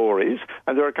Montefiore's,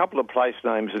 and there are a couple of place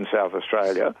names in South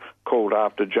Australia called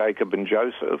after Jacob and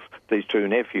Joseph, these two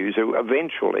nephews, who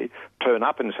eventually turn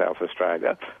up in South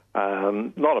Australia.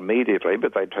 Not immediately,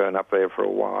 but they turn up there for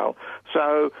a while.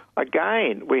 So,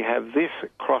 again, we have this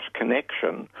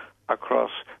cross-connection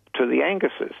across to the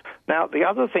Anguses. Now, the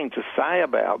other thing to say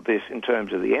about this in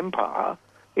terms of the empire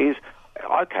is,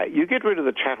 okay, you get rid of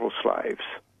the chattel slaves,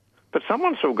 but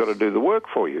someone's still got to do the work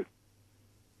for you.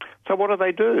 So what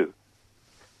do?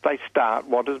 They start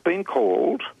what has been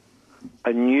called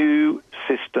a new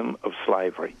system of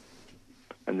slavery.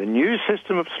 And the new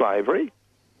system of slavery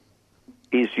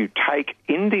is you take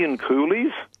Indian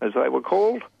coolies, as they were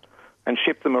called, and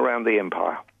ship them around the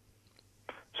empire.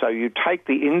 So you take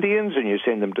the Indians and you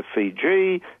send them to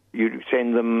Fiji, you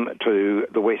send them to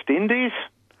the West Indies.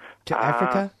 To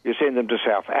Africa? You send them to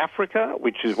South Africa,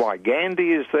 which is why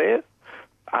Gandhi is there.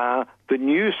 The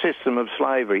new system of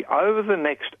slavery, over the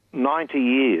next 90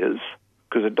 years,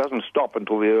 because it doesn't stop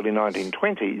until the early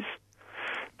 1920s,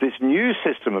 this new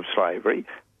system of slavery,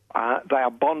 they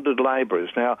are bonded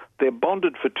labourers. Now, they're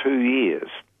bonded for 2 years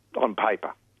on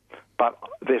paper, but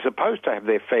they're supposed to have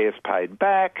their fares paid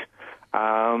back.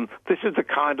 This is the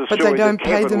kind of story that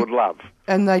Kevin would love.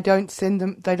 And they don't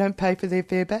pay for their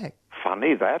fare back.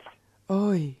 Funny that.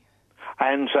 Oy.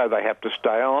 And so they have to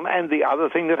stay on. And the other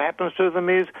thing that happens to them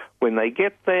is when they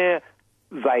get there,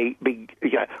 they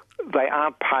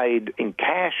aren't paid in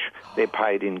cash, they're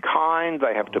paid in kind,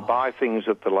 they have to buy things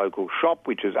at the local shop,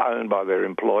 which is owned by their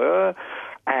employer,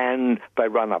 and they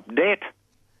run up debt,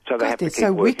 so they have to keep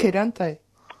so working. Wicked, aren't they?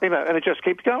 And it just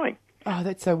keeps going. Oh,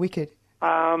 that's so wicked.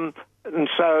 And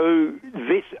so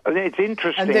it's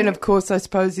interesting. And then, of course, I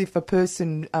suppose if a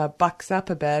person bucks up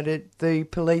about it, the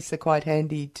police are quite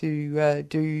handy to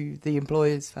do the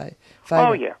employer's favour.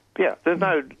 Oh, yeah.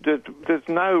 There's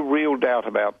no real doubt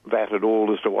about that at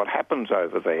all as to what happens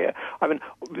over there. I mean,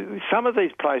 some of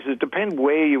these places depend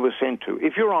where you were sent to.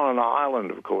 If you're on an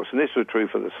island, of course, and this was true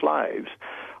for the slaves,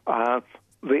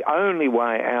 the only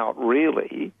way out,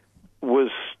 really,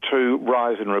 was to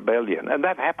rise in rebellion, and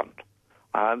that happened.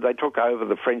 They took over,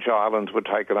 the French islands were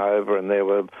taken over, and there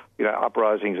were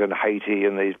uprisings in Haiti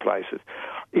and these places.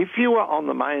 If you were on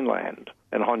the mainland,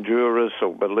 in Honduras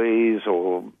or Belize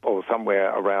or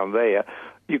somewhere around there,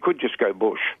 you could just go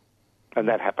bush, and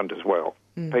that happened as well.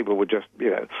 People would just,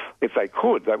 if they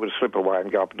could, they would slip away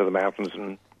and go up into the mountains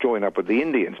and join up with the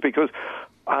Indians, because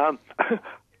the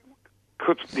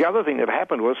other thing that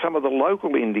happened was some of the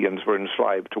local Indians were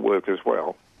enslaved to work as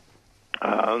well.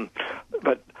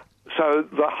 So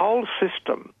the whole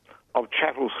system of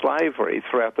chattel slavery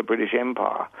throughout the British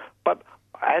Empire. But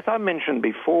as I mentioned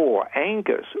before,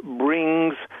 Angus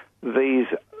brings these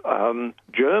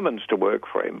Germans to work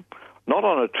for him, not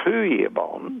on a 2-year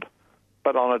bond,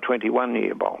 but on a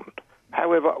 21-year bond.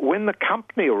 However, when the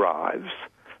company arrives,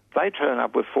 they turn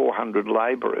up with 400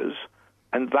 labourers,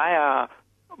 and they are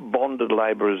bonded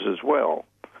labourers as well.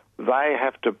 They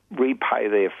have to repay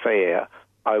their fare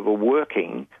over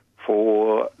working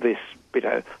for this,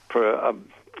 for a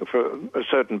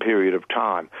certain period of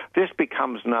time. This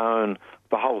becomes known,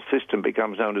 the whole system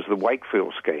becomes known as the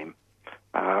Wakefield scheme,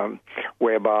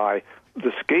 whereby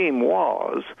the scheme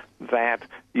was that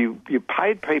you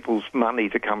paid people's money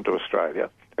to come to Australia,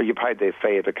 or you paid their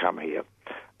fare to come here,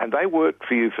 and they worked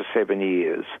for you for 7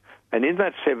 years. And in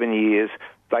that 7 years,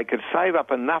 they could save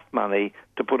up enough money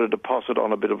to put a deposit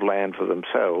on a bit of land for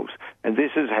themselves. And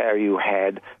this is how you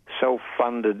had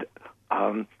self-funded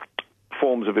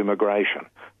forms of immigration.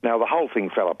 Now, the whole thing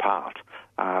fell apart.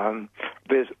 In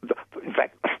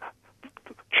fact,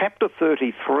 Chapter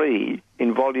 33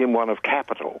 in Volume 1 of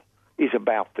Capital is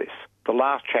about this. The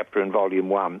last chapter in Volume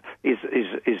 1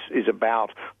 is about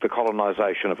the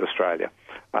colonisation of Australia.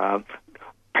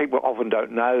 People often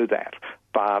don't know that,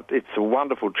 but it's a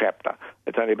wonderful chapter.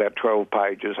 It's only about 12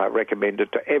 pages. I recommend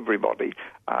it to everybody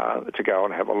to go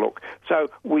and have a look. So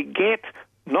we get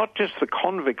not just the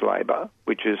convict labour,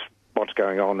 which is what's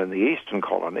going on in the eastern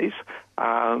colonies,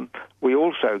 we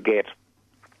also get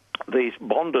these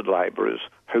bonded labourers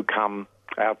who come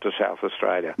out to South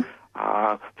Australia.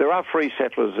 There are free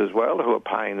settlers as well who are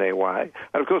paying their way.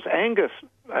 And, of course, Angus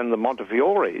and the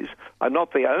Montefiores are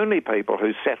not the only people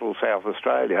who settle South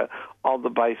Australia on the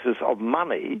basis of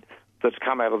money that's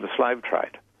come out of the slave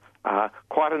trade.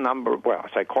 Quite a number,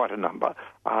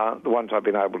 the ones I've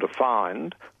been able to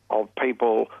find, of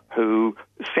people who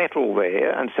settle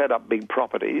there and set up big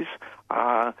properties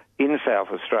in South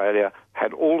Australia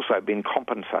had also been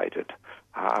compensated.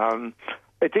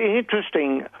 It's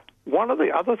interesting one of the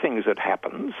other things that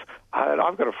happens, and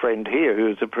I've got a friend here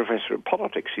who's a professor of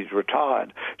politics, he's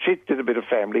retired, she did a bit of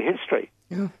family history.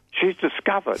 Yeah. She's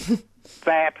discovered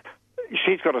that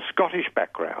she's got a Scottish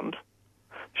background.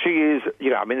 She is,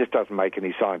 this doesn't make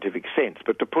any scientific sense,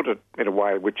 but to put it in a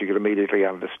way which you can immediately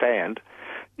understand,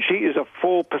 she is of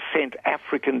 4%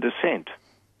 African descent.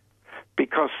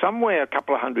 Because somewhere a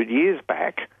couple of hundred years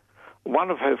back,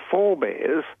 one of her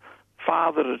forebears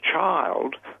fathered a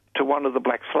child to one of the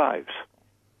black slaves.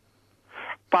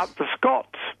 But the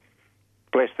Scots,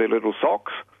 bless their little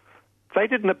socks, they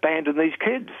didn't abandon these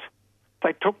kids.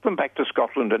 They took them back to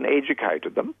Scotland and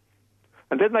educated them,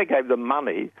 and then they gave them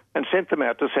money and sent them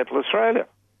out to settle Australia.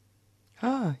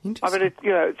 Ah, interesting.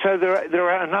 So there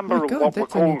are a number of what we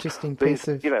call these,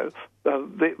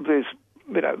 there's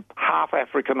half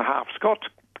African, half Scots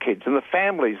kids, and the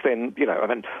families then,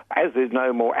 as there's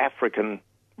no more African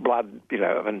blood,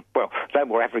 no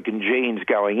more African genes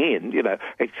going in,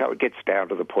 so it gets down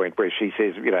to the point where she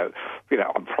says,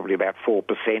 I'm probably about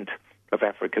 4% of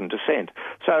African descent.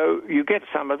 So you get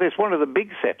some of this. One of the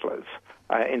big settlers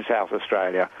in South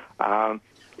Australia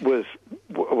was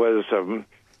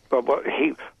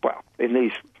in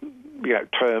these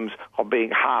terms of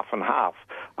being half and half.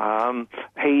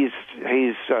 His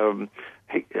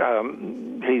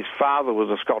father was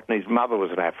a Scot and his mother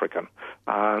was an African,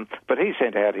 but he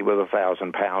sent out here with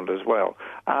 £1,000 as well.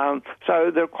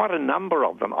 So there are quite a number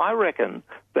of them. I reckon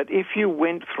that if you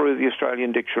went through the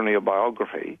Australian Dictionary of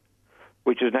Biography,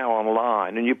 which is now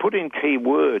online, and you put in key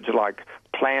words like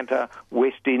planter,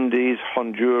 West Indies,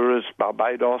 Honduras,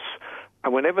 Barbados,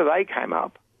 and whenever they came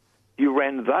up, you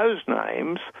ran those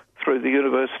names through the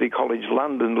University College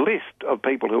London list of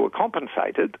people who were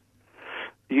compensated,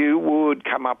 you would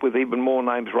come up with even more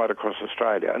names right across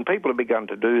Australia. And people have begun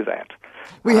to do that.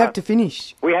 We have to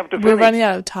finish. We're running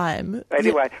out of time.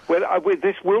 Anyway,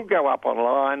 this will go up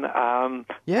online,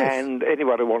 and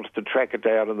anyone who wants to track it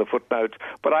down in the footnotes.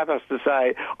 But I must to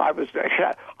say, I was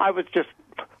just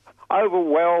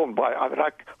overwhelmed by... as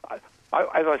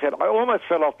I said, I almost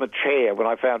fell off my chair when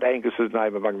I found Angus's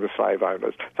name among the slave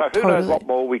owners. So who knows what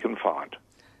more we can find.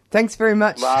 Thanks very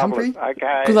much, Marvellous. Humphrey.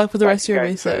 Okay. Good luck with the rest of your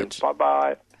research.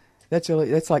 Bye-bye.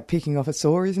 That's like picking off a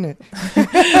saw, isn't it?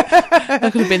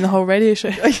 That could have been the whole radio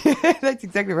show. That's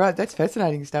exactly right. That's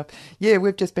fascinating stuff. Yeah,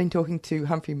 we've just been talking to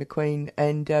Humphrey McQueen,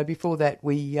 and before that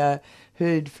we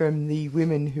heard from the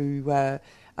women who are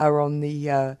on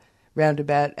the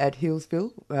roundabout at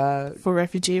Hillsville. For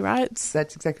refugee rights.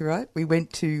 That's exactly right. We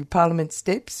went to Parliament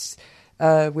Steps,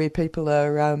 where people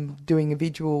are doing a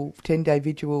 10-day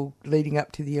vigil leading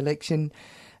up to the election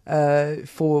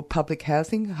for public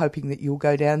housing, hoping that you'll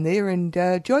go down there and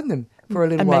join them for a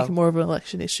little while. And make it more of an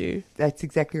election issue. That's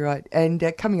exactly right. And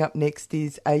coming up next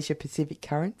is Asia Pacific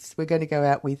Currents. We're going to go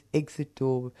out with Exit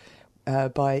Door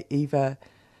by Eva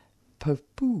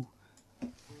Papu.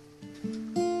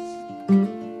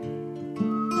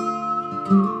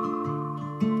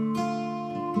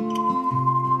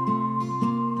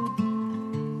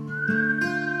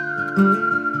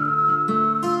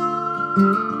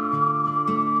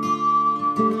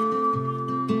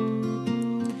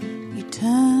 You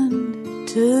turned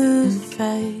to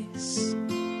face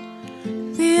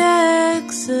the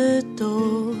exit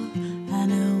door,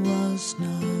 and it was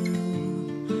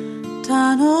no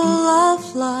tunnel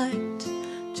of light,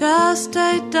 just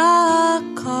a dark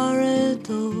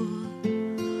corridor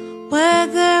where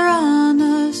there are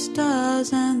no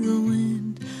stars and the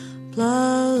wind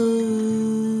blows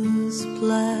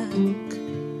black.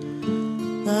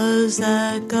 Those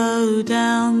that go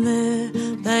down there,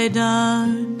 they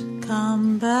don't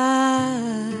come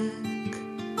back.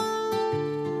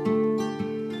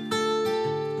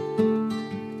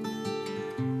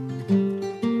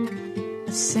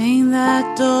 I've seen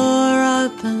that door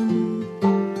open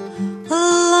a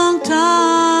long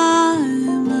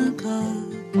time ago.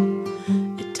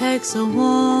 It takes a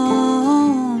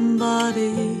warm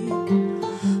body,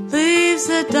 leaves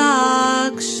a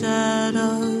dark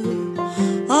shadow.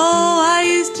 Oh, I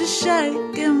used to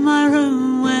shake in my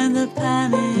room when the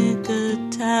panic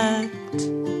attacked.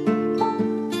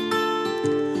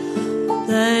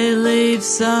 They leave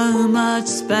so much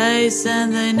space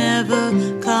and they never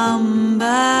come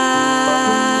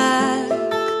back.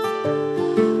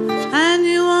 And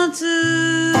you want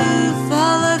to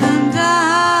follow them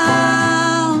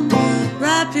down,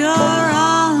 wrap your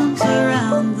arms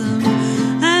around them,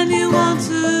 and you want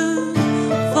to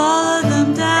follow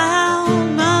them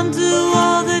down, undo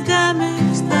all the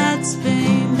damage that's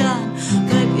been done.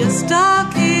 But you're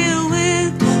stuck here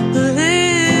with the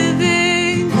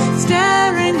living,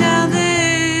 staring down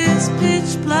this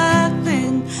pitch black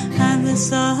thing, and there's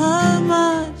so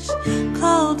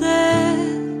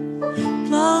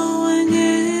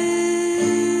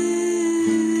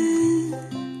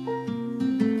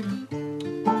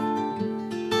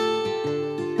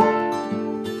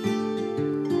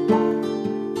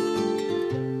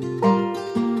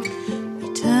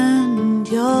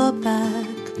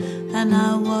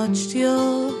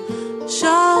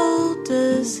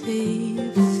shoulders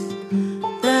heave.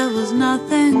 There was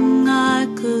nothing I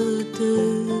could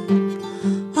do,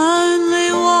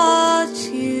 only watch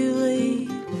you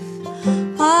leave.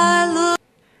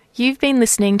 You've been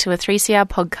listening to a 3CR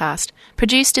podcast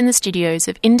produced in the studios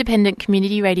of independent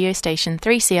community radio station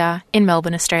 3CR in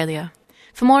Melbourne, Australia.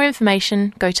 For more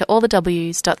information, go to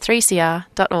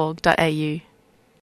allthews.3cr.org.au.